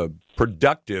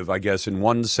 productive, I guess, in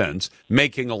one sense,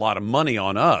 making a lot of money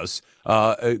on us,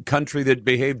 a country that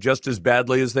behaved just as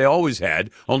badly as they always had,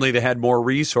 only they had more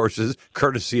resources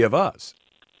courtesy of us.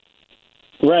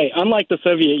 Right. Unlike the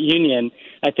Soviet Union,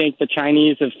 I think the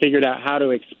Chinese have figured out how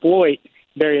to exploit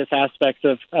various aspects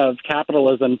of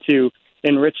capitalism to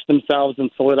enrich themselves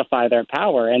and solidify their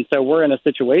power. And so we're in a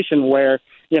situation where,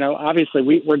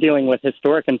 obviously we're dealing with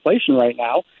historic inflation right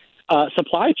now.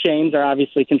 Supply chains are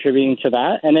obviously contributing to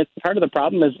that. And it's part of the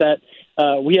problem is that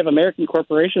we have American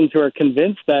corporations who are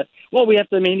convinced that, we have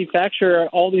to manufacture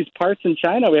all these parts in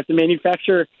China. We have to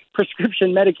manufacture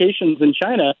prescription medications in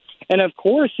China. And of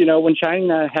course, when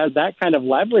China has that kind of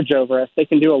leverage over us, they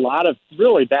can do a lot of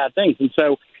really bad things. And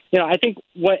so, I think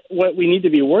what we need to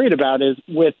be worried about is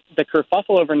with the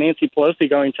kerfuffle over Nancy Pelosi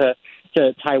going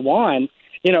to Taiwan,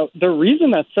 the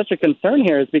reason that's such a concern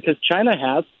here is because China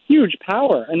has huge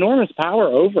power, enormous power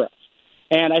over us.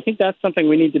 And I think that's something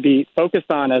we need to be focused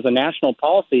on as a national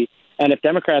policy. And if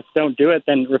Democrats don't do it,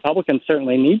 then Republicans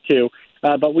certainly need to.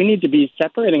 But we need to be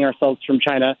separating ourselves from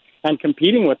China and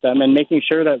competing with them and making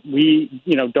sure that we,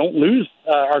 don't lose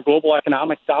our global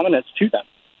economic dominance to them.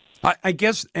 I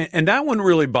guess, and that one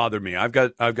really bothered me. I've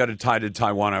got a tie to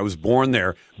Taiwan. I was born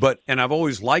there, and I've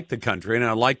always liked the country, and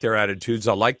I like their attitudes.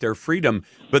 I like their freedom.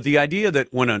 But the idea that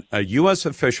when a U.S.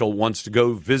 official wants to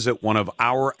go visit one of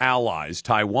our allies,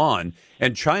 Taiwan,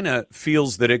 and China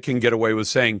feels that it can get away with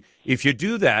saying, if you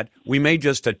do that, we may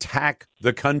just attack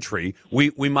the country. We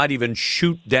might even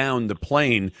shoot down the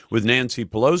plane with Nancy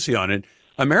Pelosi on it.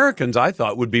 Americans, I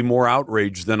thought, would be more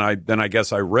outraged than I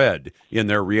guess I read in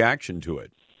their reaction to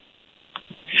it.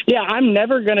 Yeah, I'm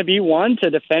never going to be one to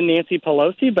defend Nancy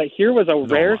Pelosi, but here was a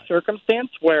rare circumstance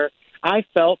where I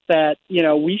felt that,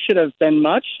 we should have been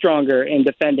much stronger in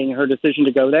defending her decision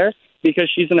to go there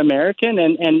because she's an American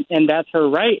and that's her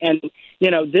right. And,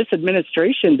 this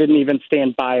administration didn't even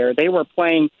stand by her. They were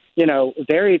playing,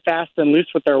 very fast and loose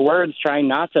with their words, trying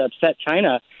not to upset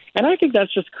China. And I think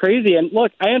that's just crazy. And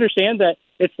look, I understand that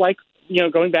it's like,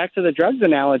 going back to the drugs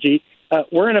analogy,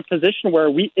 we're in a position where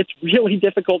it's really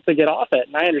difficult to get off it.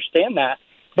 And I understand that,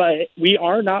 but we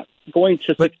are not going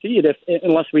to succeed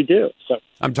unless we do. So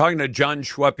I'm talking to John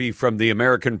Schweppe from the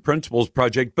American Principles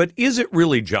Project, but is it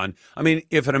really, John? I mean,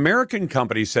 if an American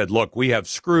company said, look, we have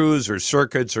screws or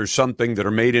circuits or something that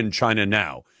are made in China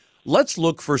now, let's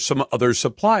look for some other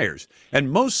suppliers.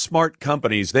 And most smart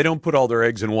companies, they don't put all their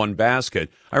eggs in one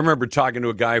basket. I remember talking to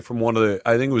a guy from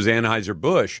I think it was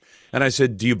Anheuser-Busch, and I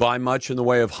said, do you buy much in the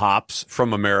way of hops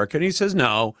from America? And he says,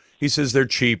 no. He says they're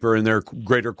cheaper and they're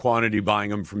greater quantity buying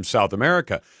them from South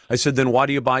America. I said, then why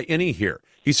do you buy any here?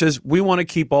 He says, we want to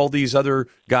keep all these other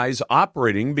guys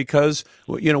operating because,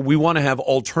 we want to have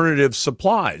alternative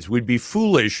supplies. We'd be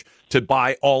foolish to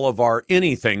buy all of our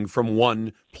anything from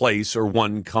one place or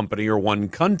one company or one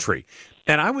country.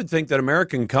 And I would think that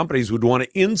American companies would want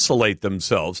to insulate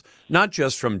themselves, not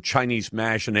just from Chinese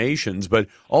machinations, but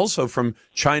also from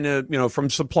China, from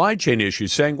supply chain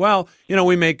issues, saying, well,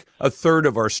 we make a third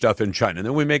of our stuff in China, and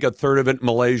then we make a third of it in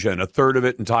Malaysia and a third of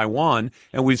it in Taiwan,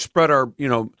 and we've spread our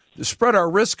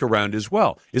risk around as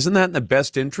well. Isn't that in the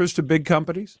best interest of big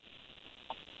companies?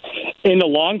 In the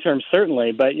long term,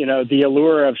 certainly. But, the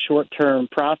allure of short-term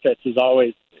profits is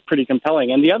always pretty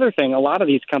compelling. And the other thing a lot of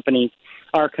these companies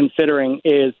are considering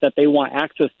is that they want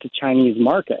access to Chinese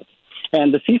markets.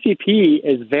 And the CCP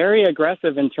is very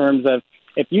aggressive in terms of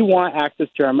if you want access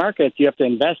to our markets, you have to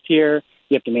invest here,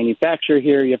 you have to manufacture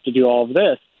here, you have to do all of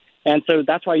this. And so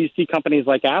that's why you see companies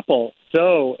like Apple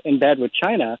so in bed with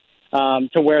China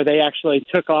to where they actually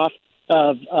took off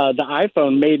of the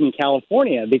iPhone made in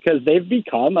California because they've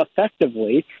become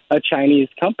effectively a Chinese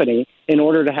company in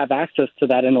order to have access to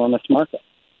that enormous market.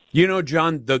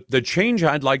 John, the change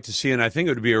I'd like to see, and I think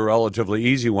it would be a relatively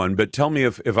easy one, but tell me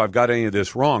if I've got any of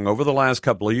this wrong. Over the last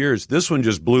couple of years, this one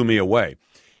just blew me away.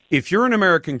 If you're an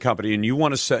American company and you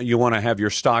want to have your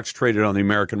stocks traded on the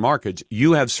American markets,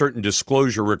 you have certain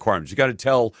disclosure requirements. You got to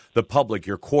tell the public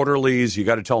your quarterlies. You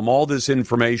got to tell them all this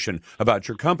information about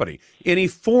your company. Any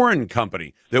foreign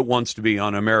company that wants to be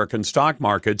on American stock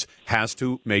markets has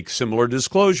to make similar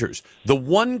disclosures. The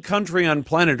one country on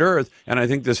planet Earth, and I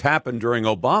think this happened during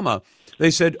Obama, they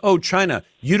said, oh, China,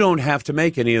 you don't have to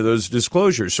make any of those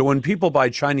disclosures. So when people buy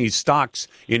Chinese stocks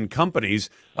in companies,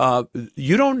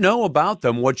 you don't know about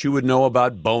them what you would know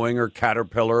about Boeing or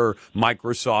Caterpillar or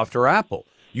Microsoft or Apple.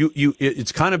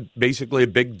 It's kind of basically a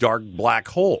big, dark, black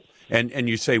hole. And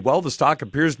you say, well, the stock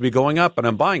appears to be going up and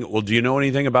I'm buying it. Well, do you know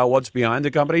anything about what's behind the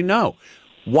company? No.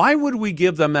 Why would we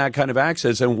give them that kind of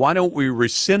access, and why don't we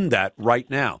rescind that right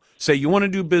now? Say, you want to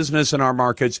do business in our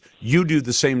markets, you do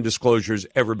the same disclosures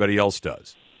everybody else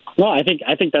does. Well, I think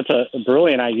that's a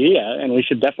brilliant idea, and we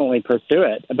should definitely pursue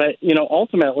it. But,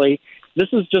 ultimately, this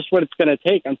is just what it's going to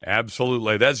take.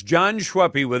 Absolutely. That's John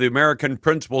Schweppe with the American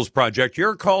Principles Project.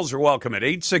 Your calls are welcome at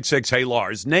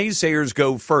 866-HEY-LARS. Naysayers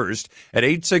go first at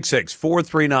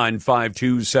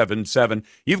 866-439-5277.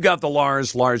 You've got the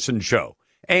Lars Larson Show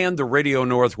and the Radio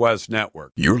Northwest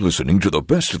Network. You're listening to the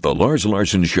best of the Lars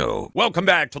Larson Show. Welcome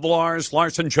back to the Lars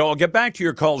Larson Show. I'll get back to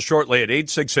your calls shortly at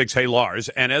 866-HEY-LARS.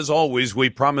 And as always, we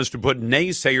promise to put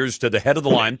naysayers to the head of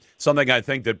the line, something I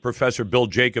think that Professor Bill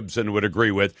Jacobson would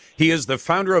agree with. He is the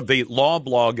founder of the law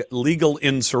blog Legal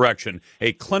Insurrection,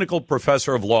 a clinical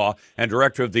professor of law and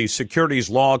director of the Securities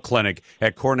Law Clinic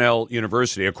at Cornell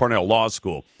University, at Cornell Law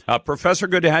School. Professor,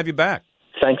 good to have you back.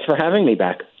 Thanks for having me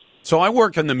back. So I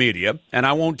work in the media, and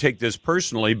I won't take this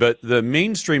personally, but the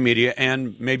mainstream media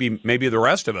and maybe the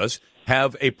rest of us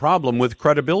have a problem with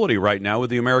credibility right now with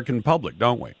the American public,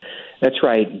 don't we? That's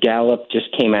right. Gallup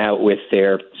just came out with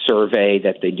their survey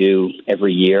that they do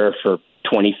every year for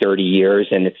 20, 30 years,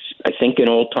 and it's, I think, an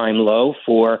all-time low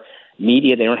for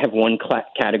media. They don't have one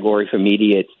category for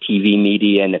media. It's TV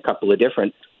media and a couple of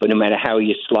different, but no matter how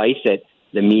you slice it,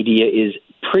 the media is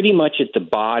pretty much at the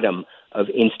bottom of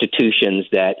institutions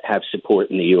that have support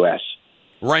in the U.S.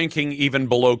 Ranking even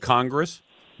below Congress?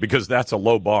 Because that's a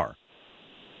low bar.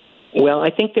 Well, I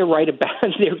think they're right about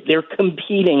they're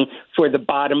competing for the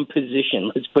bottom position.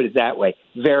 Let's put it that way.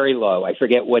 Very low. I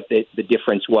forget what the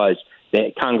difference was.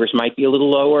 That Congress might be a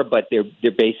little lower, but they're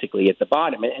basically at the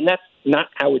bottom. And that's not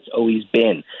how it's always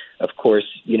been. Of course,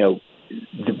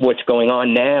 what's going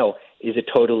on now is a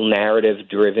total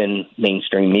narrative-driven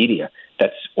mainstream media.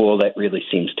 That's all that really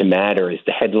seems to matter is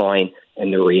the headline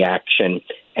and the reaction.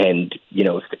 And,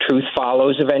 if the truth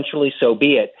follows eventually, so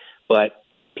be it. But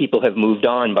people have moved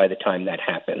on by the time that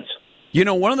happens. You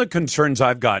know, one of the concerns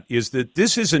I've got is that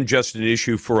this isn't just an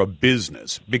issue for a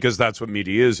business, because that's what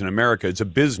media is in America. It's a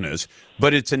business,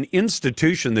 but it's an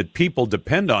institution that people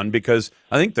depend on, because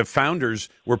I think the founders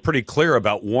were pretty clear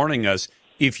about warning us,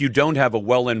 if you don't have a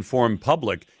well-informed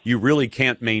public, you really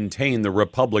can't maintain the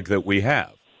republic that we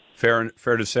have. Fair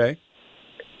to say?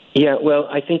 Yeah, well,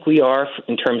 I think we are,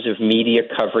 in terms of media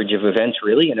coverage of events,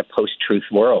 really in a post-truth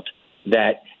world.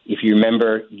 That, if you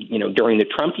remember, during the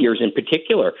Trump years in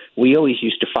particular, we always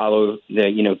used to follow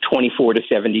the, 24 to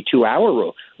 72 hour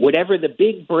rule. Whatever the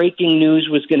big breaking news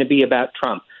was going to be about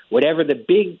Trump, whatever the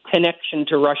big connection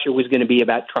to Russia was going to be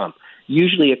about Trump,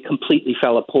 usually it completely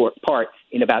fell apart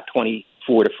in about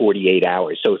 24 to 48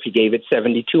 hours. So if you gave it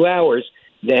 72 hours,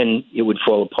 then it would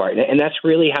fall apart. And that's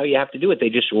really how you have to do it. They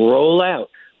just roll out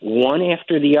one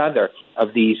after the other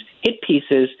of these hit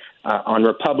pieces on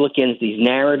Republicans, these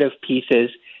narrative pieces,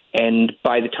 and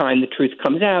by the time the truth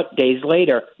comes out, days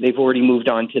later, they've already moved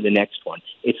on to the next one.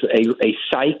 It's a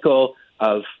cycle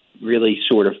of really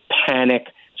sort of panic,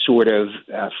 sort of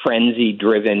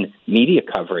frenzy-driven media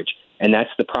coverage, and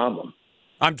that's the problem.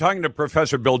 I'm talking to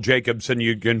Professor Bill Jacobson.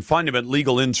 You can find him at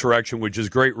Legal Insurrection, which is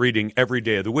great reading every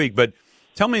day of the week. But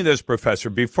tell me this,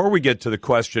 Professor, before we get to the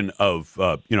question of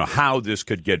how this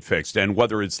could get fixed and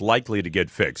whether it's likely to get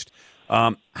fixed,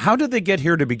 how did they get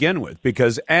here to begin with?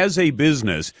 Because as a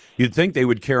business, you'd think they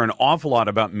would care an awful lot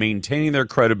about maintaining their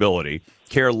credibility,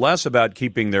 care less about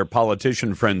keeping their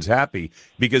politician friends happy,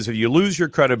 because if you lose your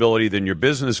credibility, then your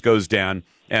business goes down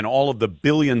and all of the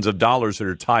billions of dollars that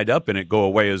are tied up in it go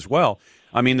away as well.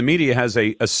 I mean, the media has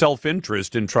a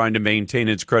self-interest in trying to maintain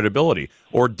its credibility,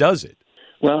 or does it?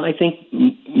 Well, I think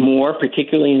more,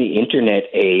 particularly in the Internet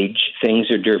age, things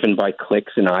are driven by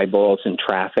clicks and eyeballs and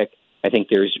traffic. I think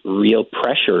there's real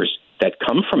pressures that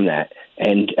come from that.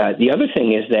 And the other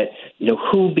thing is that,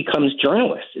 who becomes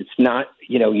journalists? It's not,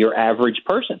 your average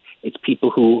person. It's people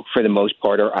who, for the most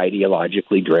part, are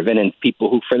ideologically driven, and people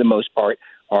who, for the most part,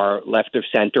 are left of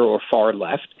center or far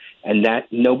left. And that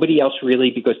nobody else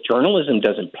really, because journalism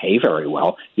doesn't pay very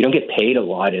well. You don't get paid a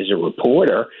lot as a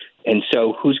reporter. And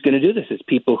so who's going to do this? It's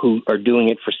people who are doing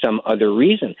it for some other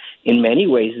reason. In many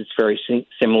ways, it's very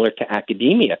similar to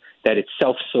academia, that it's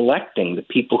self-selecting. The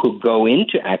people who go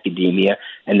into academia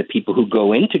and the people who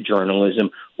go into journalism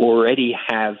already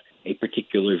have a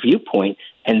particular viewpoint,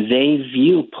 and they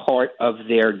view part of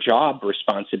their job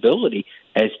responsibility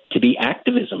as to be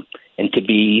activism and to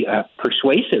be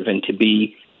persuasive and to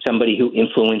be somebody who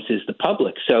influences the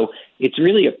public. So it's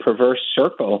really a perverse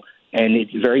circle, and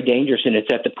it's very dangerous, and it's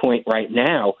at the point right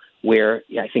now where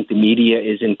I think the media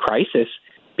is in crisis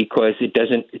because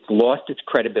it's lost its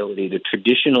credibility. The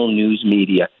traditional news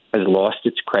media has lost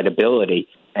its credibility,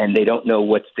 and they don't know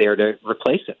what's there to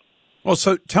replace it. Well,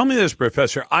 so tell me this,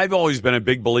 Professor. I've always been a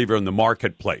big believer in the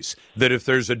marketplace, that if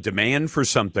there's a demand for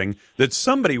something, that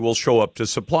somebody will show up to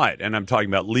supply it. And I'm talking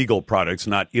about legal products,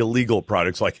 not illegal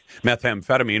products like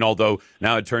methamphetamine, although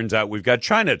now it turns out we've got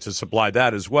China to supply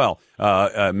that as well,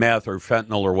 meth or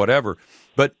fentanyl or whatever.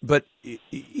 But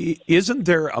isn't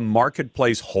there a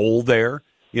marketplace hole there?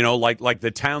 Like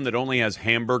the town that only has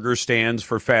hamburger stands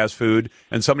for fast food,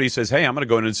 and somebody says, hey, I'm going to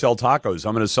go in and sell tacos.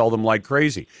 I'm going to sell them like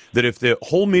crazy. That if the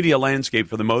whole media landscape,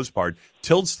 for the most part,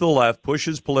 tilts to the left,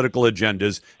 pushes political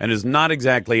agendas, and is not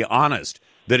exactly honest,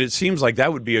 that it seems like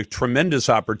that would be a tremendous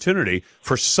opportunity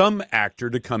for some actor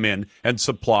to come in and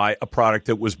supply a product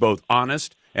that was both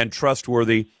honest and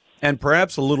trustworthy and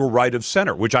perhaps a little right of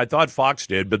center, which I thought Fox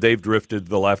did, but they've drifted to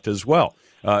the left as well.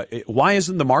 Why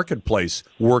isn't the marketplace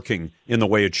working in the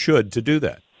way it should to do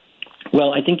that?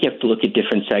 Well, I think you have to look at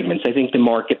different segments. I think the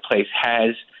marketplace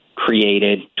has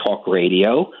created talk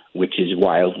radio, which is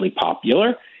wildly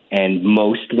popular, and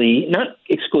mostly, not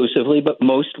exclusively, but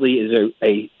mostly is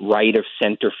a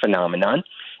right-of-center phenomenon.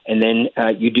 And then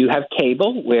you do have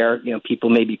cable, where people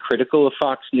may be critical of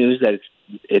Fox News, that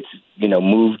it's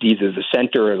moved either the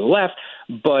center or the left,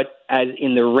 but as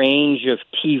in the range of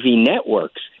TV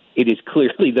networks, it is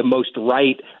clearly the most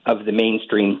right of the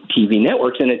mainstream TV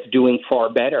networks, and it's doing far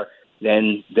better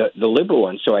than the liberal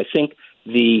ones. So I think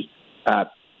the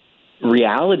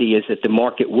reality is that the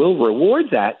market will reward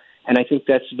that, and I think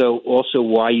that's also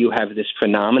why you have this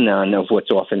phenomenon of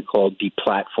what's often called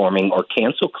deplatforming or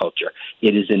cancel culture.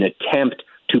 It is an attempt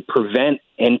to prevent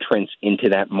entrance into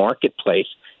that marketplace.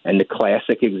 And the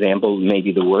classic example,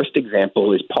 maybe the worst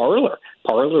example, is Parler.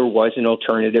 Parler was an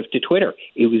alternative to Twitter.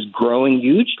 It was growing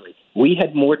hugely. We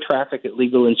had more traffic at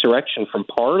Legal Insurrection from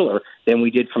Parler than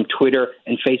we did from Twitter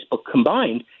and Facebook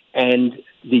combined. And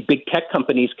the big tech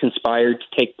companies conspired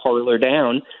to take Parler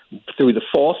down through the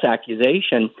false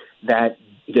accusation that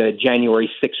the January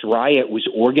 6th riot was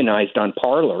organized on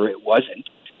Parler. It wasn't.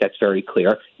 That's very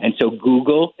clear. And so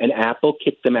Google and Apple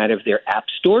kicked them out of their app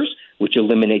stores, which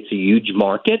eliminates a huge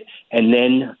market. And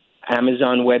then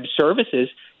Amazon Web Services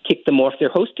kicked them off their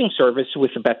hosting service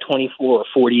with about 24 or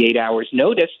 48 hours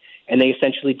notice, and they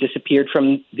essentially disappeared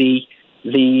from the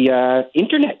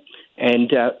internet.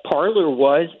 And Parler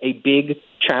was a big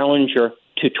challenger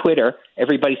to Twitter.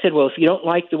 Everybody said, well, if you don't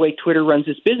like the way Twitter runs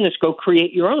its business, go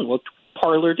create your own. Well,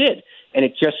 Parler did. And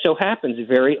it just so happens, a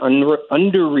very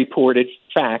underreported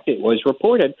fact, it was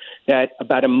reported that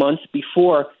about a month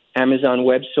before Amazon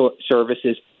Web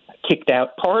Services kicked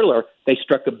out Parler, they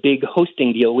struck a big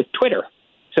hosting deal with Twitter.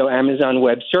 So Amazon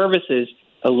Web Services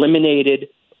eliminated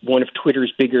one of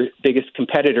Twitter's biggest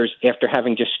competitors after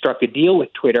having just struck a deal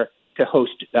with Twitter to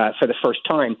host, for the first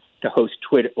time, to host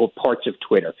Twitter or parts of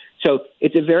Twitter. So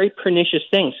it's a very pernicious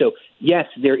thing. So, yes,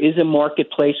 there is a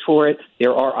marketplace for it.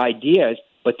 There are ideas.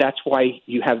 But that's why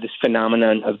you have this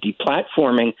phenomenon of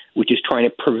deplatforming, which is trying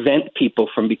to prevent people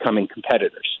from becoming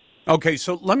competitors. Okay,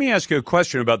 so let me ask you a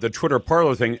question about the Twitter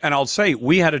Parler thing. And I'll say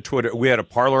we had a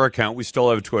Parler account. We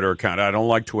still have a Twitter account. I don't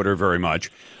like Twitter very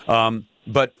much.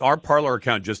 But our Parler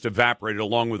account just evaporated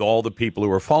along with all the people who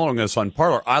were following us on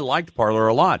Parler. I liked Parler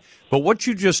a lot. But what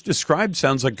you just described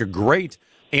sounds like a great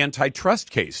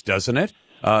antitrust case, doesn't it?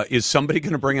 Is somebody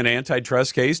going to bring an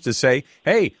antitrust case to say,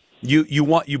 hey,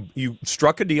 You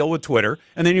struck a deal with Twitter,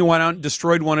 and then you went out and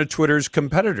destroyed one of Twitter's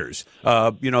competitors.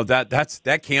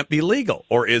 That can't be legal,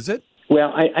 or is it?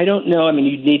 Well, I don't know. I mean,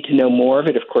 you'd need to know more of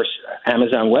it. Of course,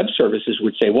 Amazon Web Services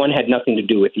would say one had nothing to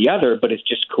do with the other, but it's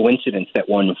just coincidence that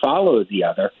one followed the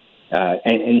other.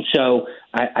 And so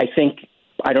I think,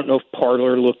 I don't know if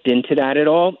Parler looked into that at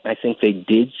all. I think they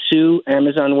did sue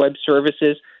Amazon Web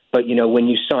Services. But, when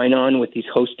you sign on with these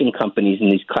hosting companies and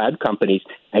these cloud companies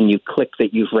and you click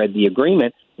that you've read the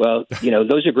agreement, well,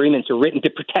 those agreements are written to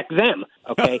protect them,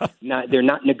 okay? They're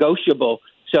not negotiable.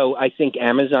 So I think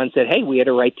Amazon said, hey, we had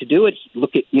a right to do it.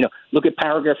 Look at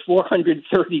paragraph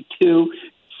 432,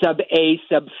 sub A,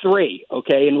 sub 3,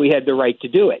 okay? And we had the right to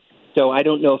do it. So I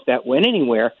don't know if that went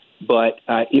anywhere, but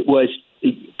it was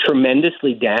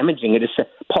tremendously damaging.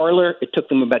 Parler, it took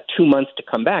them about 2 months to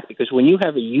come back, because when you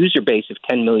have a user base of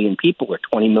 10 million people or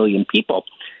 20 million people,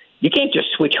 you can't just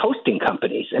switch hosting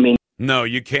companies. I mean, no,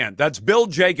 you can't. That's Bill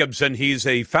Jacobson. He's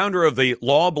a founder of the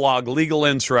law blog Legal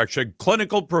Insurrection,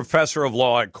 clinical professor of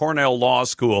law at Cornell Law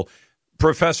School.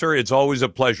 Professor, it's always a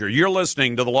pleasure. You're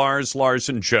listening to The Lars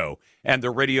Larson Show and the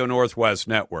Radio Northwest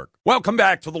Network. Welcome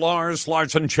back to The Lars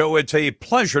Larson Show. It's a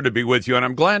pleasure to be with you, and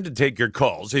I'm glad to take your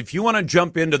calls. If you want to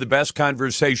jump into the best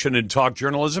conversation in talk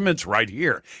journalism, it's right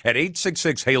here at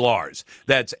 866-HEY-LARS.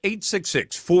 That's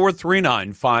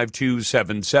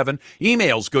 866-439-5277.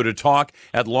 Emails go to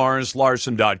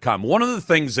talk@larslarson.com. One of the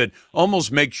things that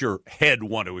almost makes your head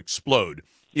want to explode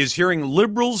is hearing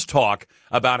liberals talk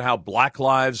about how Black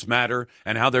Lives Matter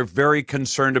and how they're very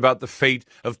concerned about the fate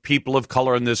of people of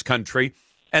color in this country.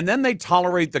 And then they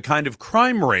tolerate the kind of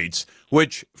crime rates,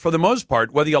 which, for the most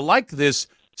part, whether you like this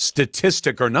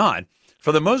statistic or not,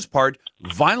 for the most part,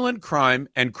 violent crime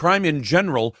and crime in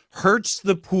general hurts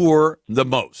the poor the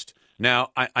most. Now,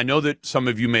 I know that some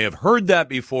of you may have heard that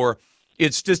before.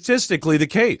 It's statistically the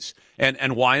case.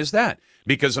 And why is that?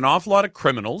 Because an awful lot of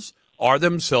criminals are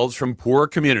themselves from poor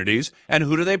communities, and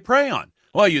who do they prey on?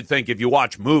 Well, you'd think if you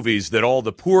watch movies that all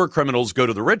the poor criminals go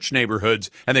to the rich neighborhoods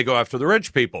and they go after the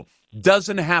rich people.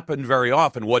 Doesn't happen very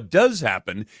often. What does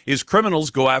happen is criminals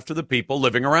go after the people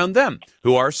living around them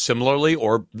who are similarly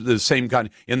or the same kind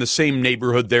in the same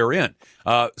neighborhood they're in.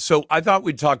 So I thought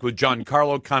we'd talk with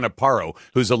Giancarlo Canaparo,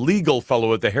 who's a legal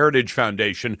fellow at the Heritage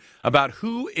Foundation, about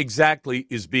who exactly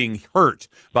is being hurt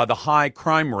by the high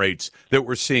crime rates that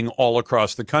we're seeing all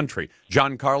across the country.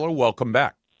 Giancarlo, welcome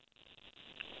back.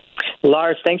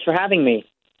 Lars, thanks for having me.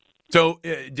 So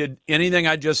did anything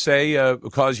I just say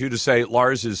cause you to say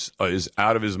Lars is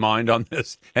out of his mind on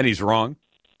this and he's wrong?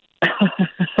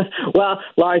 Well,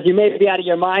 Lars, you may be out of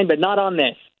your mind, but not on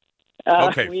this.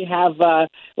 Okay. We have,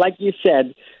 like you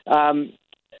said,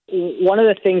 one of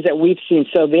the things that we've seen,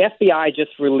 so the FBI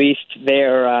just released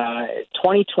their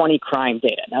 2020 crime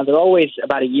data. Now, they're always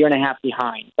about a year and a half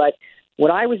behind. But what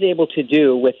I was able to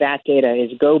do with that data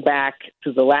is go back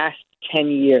to the last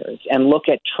 10 years and look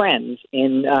at trends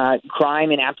in crime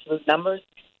in absolute numbers,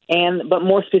 but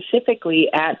more specifically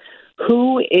at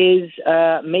who is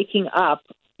making up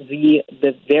the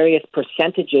various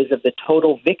percentages of the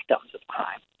total victims of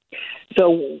crime.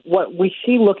 So what we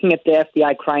see looking at the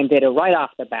FBI crime data right off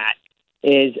the bat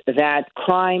is that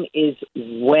crime is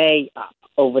way up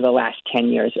over the last 10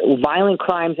 years. Violent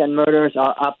crimes and murders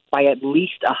are up by at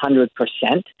least 100%,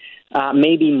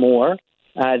 maybe more.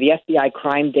 The FBI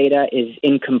crime data is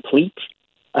incomplete.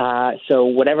 So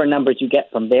whatever numbers you get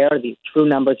from there, the true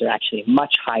numbers are actually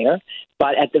much higher.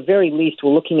 But at the very least,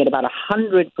 we're looking at about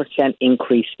 100%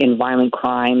 increase in violent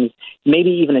crimes,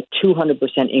 maybe even a 200%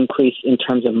 increase in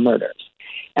terms of murders.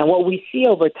 And what we see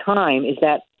over time is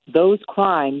that those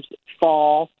crimes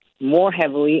fall more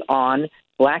heavily on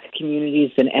Black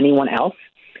communities than anyone else,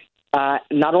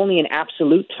 not only in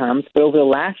absolute terms, but over the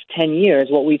last 10 years,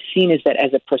 what we've seen is that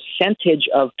as a percentage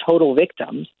of total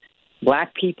victims,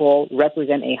 Black people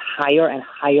represent a higher and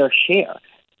higher share.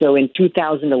 So in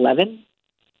 2011,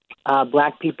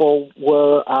 Black people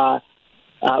were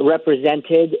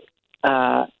represented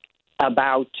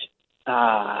about,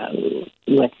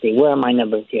 let's see, where are my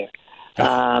numbers here?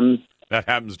 That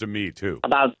happens to me, too.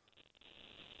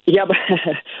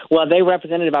 Well, they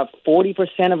represented about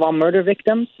 40% of all murder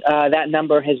victims. That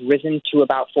number has risen to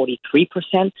about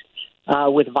 43%.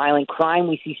 With violent crime,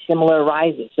 we see similar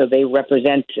rises. So they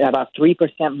represent about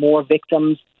 3% more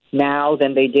victims now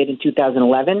than they did in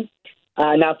 2011.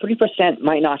 Now, 3%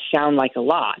 might not sound like a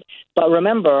lot, but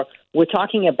remember, we're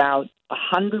talking about a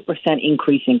 100%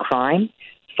 increase in crime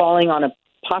falling on a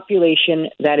population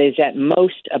that is at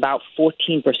most about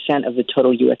 14% of the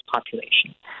total U.S.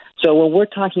 population. So when we're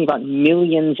talking about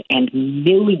millions and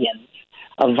millions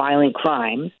of violent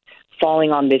crimes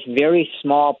falling on this very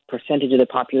small percentage of the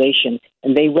population,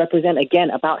 and they represent,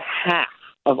 again, about half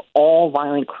of all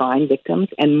violent crime victims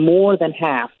and more than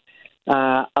half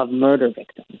of murder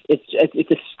victims.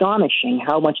 It's astonishing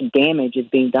how much damage is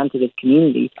being done to this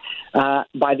community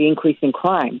by the increase in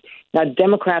crime. Now,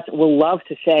 Democrats will love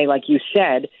to say, like you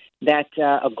said, that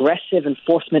aggressive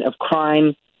enforcement of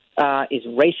crime is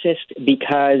racist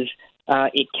because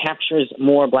it captures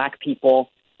more Black people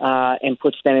and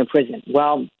puts them in prison.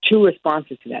 Well, two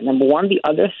responses to that. Number one, the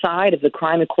other side of the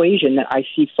crime equation that I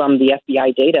see from the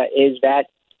FBI data is that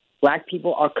Black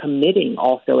people are committing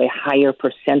also a higher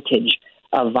percentage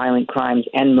of violent crimes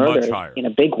and murders in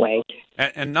a big way.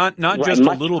 And not just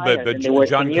a little bit, but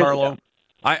Giancarlo,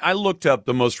 I looked up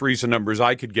the most recent numbers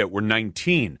I could get were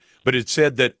 19, but it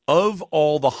said that of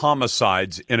all the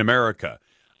homicides in America,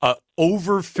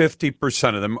 over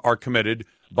 50% of them are committed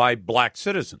by Black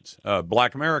citizens,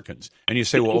 Black Americans. And you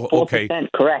say, well, okay.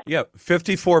 Correct. Yeah,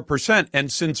 54%.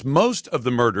 And since most of the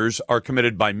murders are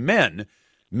committed by men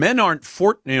aren't,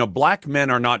 Black men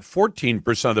are not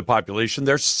 14% of the population.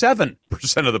 They're 7%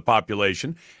 of the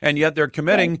population. And yet they're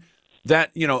committing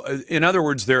that, in other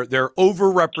words, they're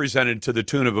overrepresented to the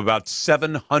tune of about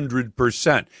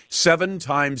 700%, 7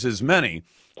 times as many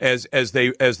as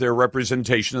their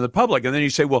representation in the public. And then you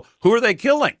say, well, who are they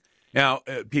killing? Now,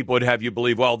 people would have you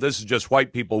believe, well, this is just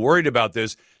white people worried about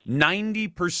this.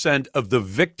 90% of the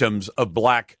victims of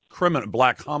Black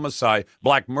homicide,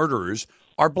 Black murderers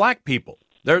are Black people.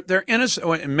 They're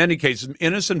innocent, in many cases,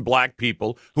 innocent Black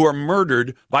people who are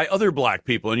murdered by other Black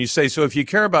people. And you say, so if you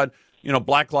care about,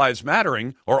 Black lives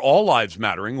mattering or all lives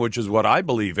mattering, which is what I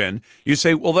believe in, you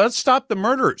say, well, let's stop the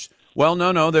murders. Well,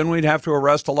 no, then we'd have to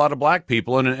arrest a lot of Black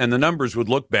people and the numbers would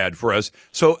look bad for us.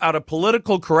 So out of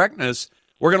political correctness,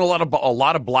 we're going to let a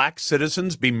lot of Black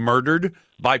citizens be murdered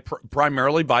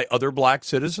primarily by other Black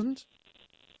citizens?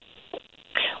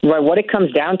 Right. What it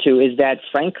comes down to is that,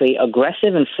 frankly,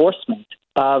 aggressive enforcement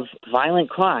of violent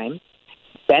crime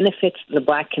benefits the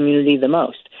Black community the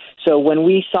most. So when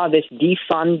we saw this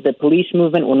defund the police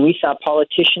movement, when we saw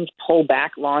politicians pull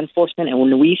back law enforcement, and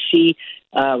when we see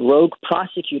rogue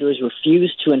prosecutors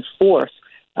refuse to enforce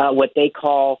what they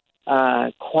call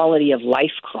quality of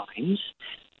life crimes,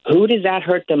 who does that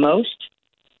hurt the most?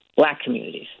 Black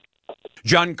communities.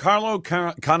 Giancarlo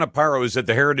Canaparo is at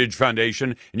the Heritage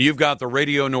Foundation, and you've got the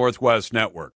Radio Northwest Network.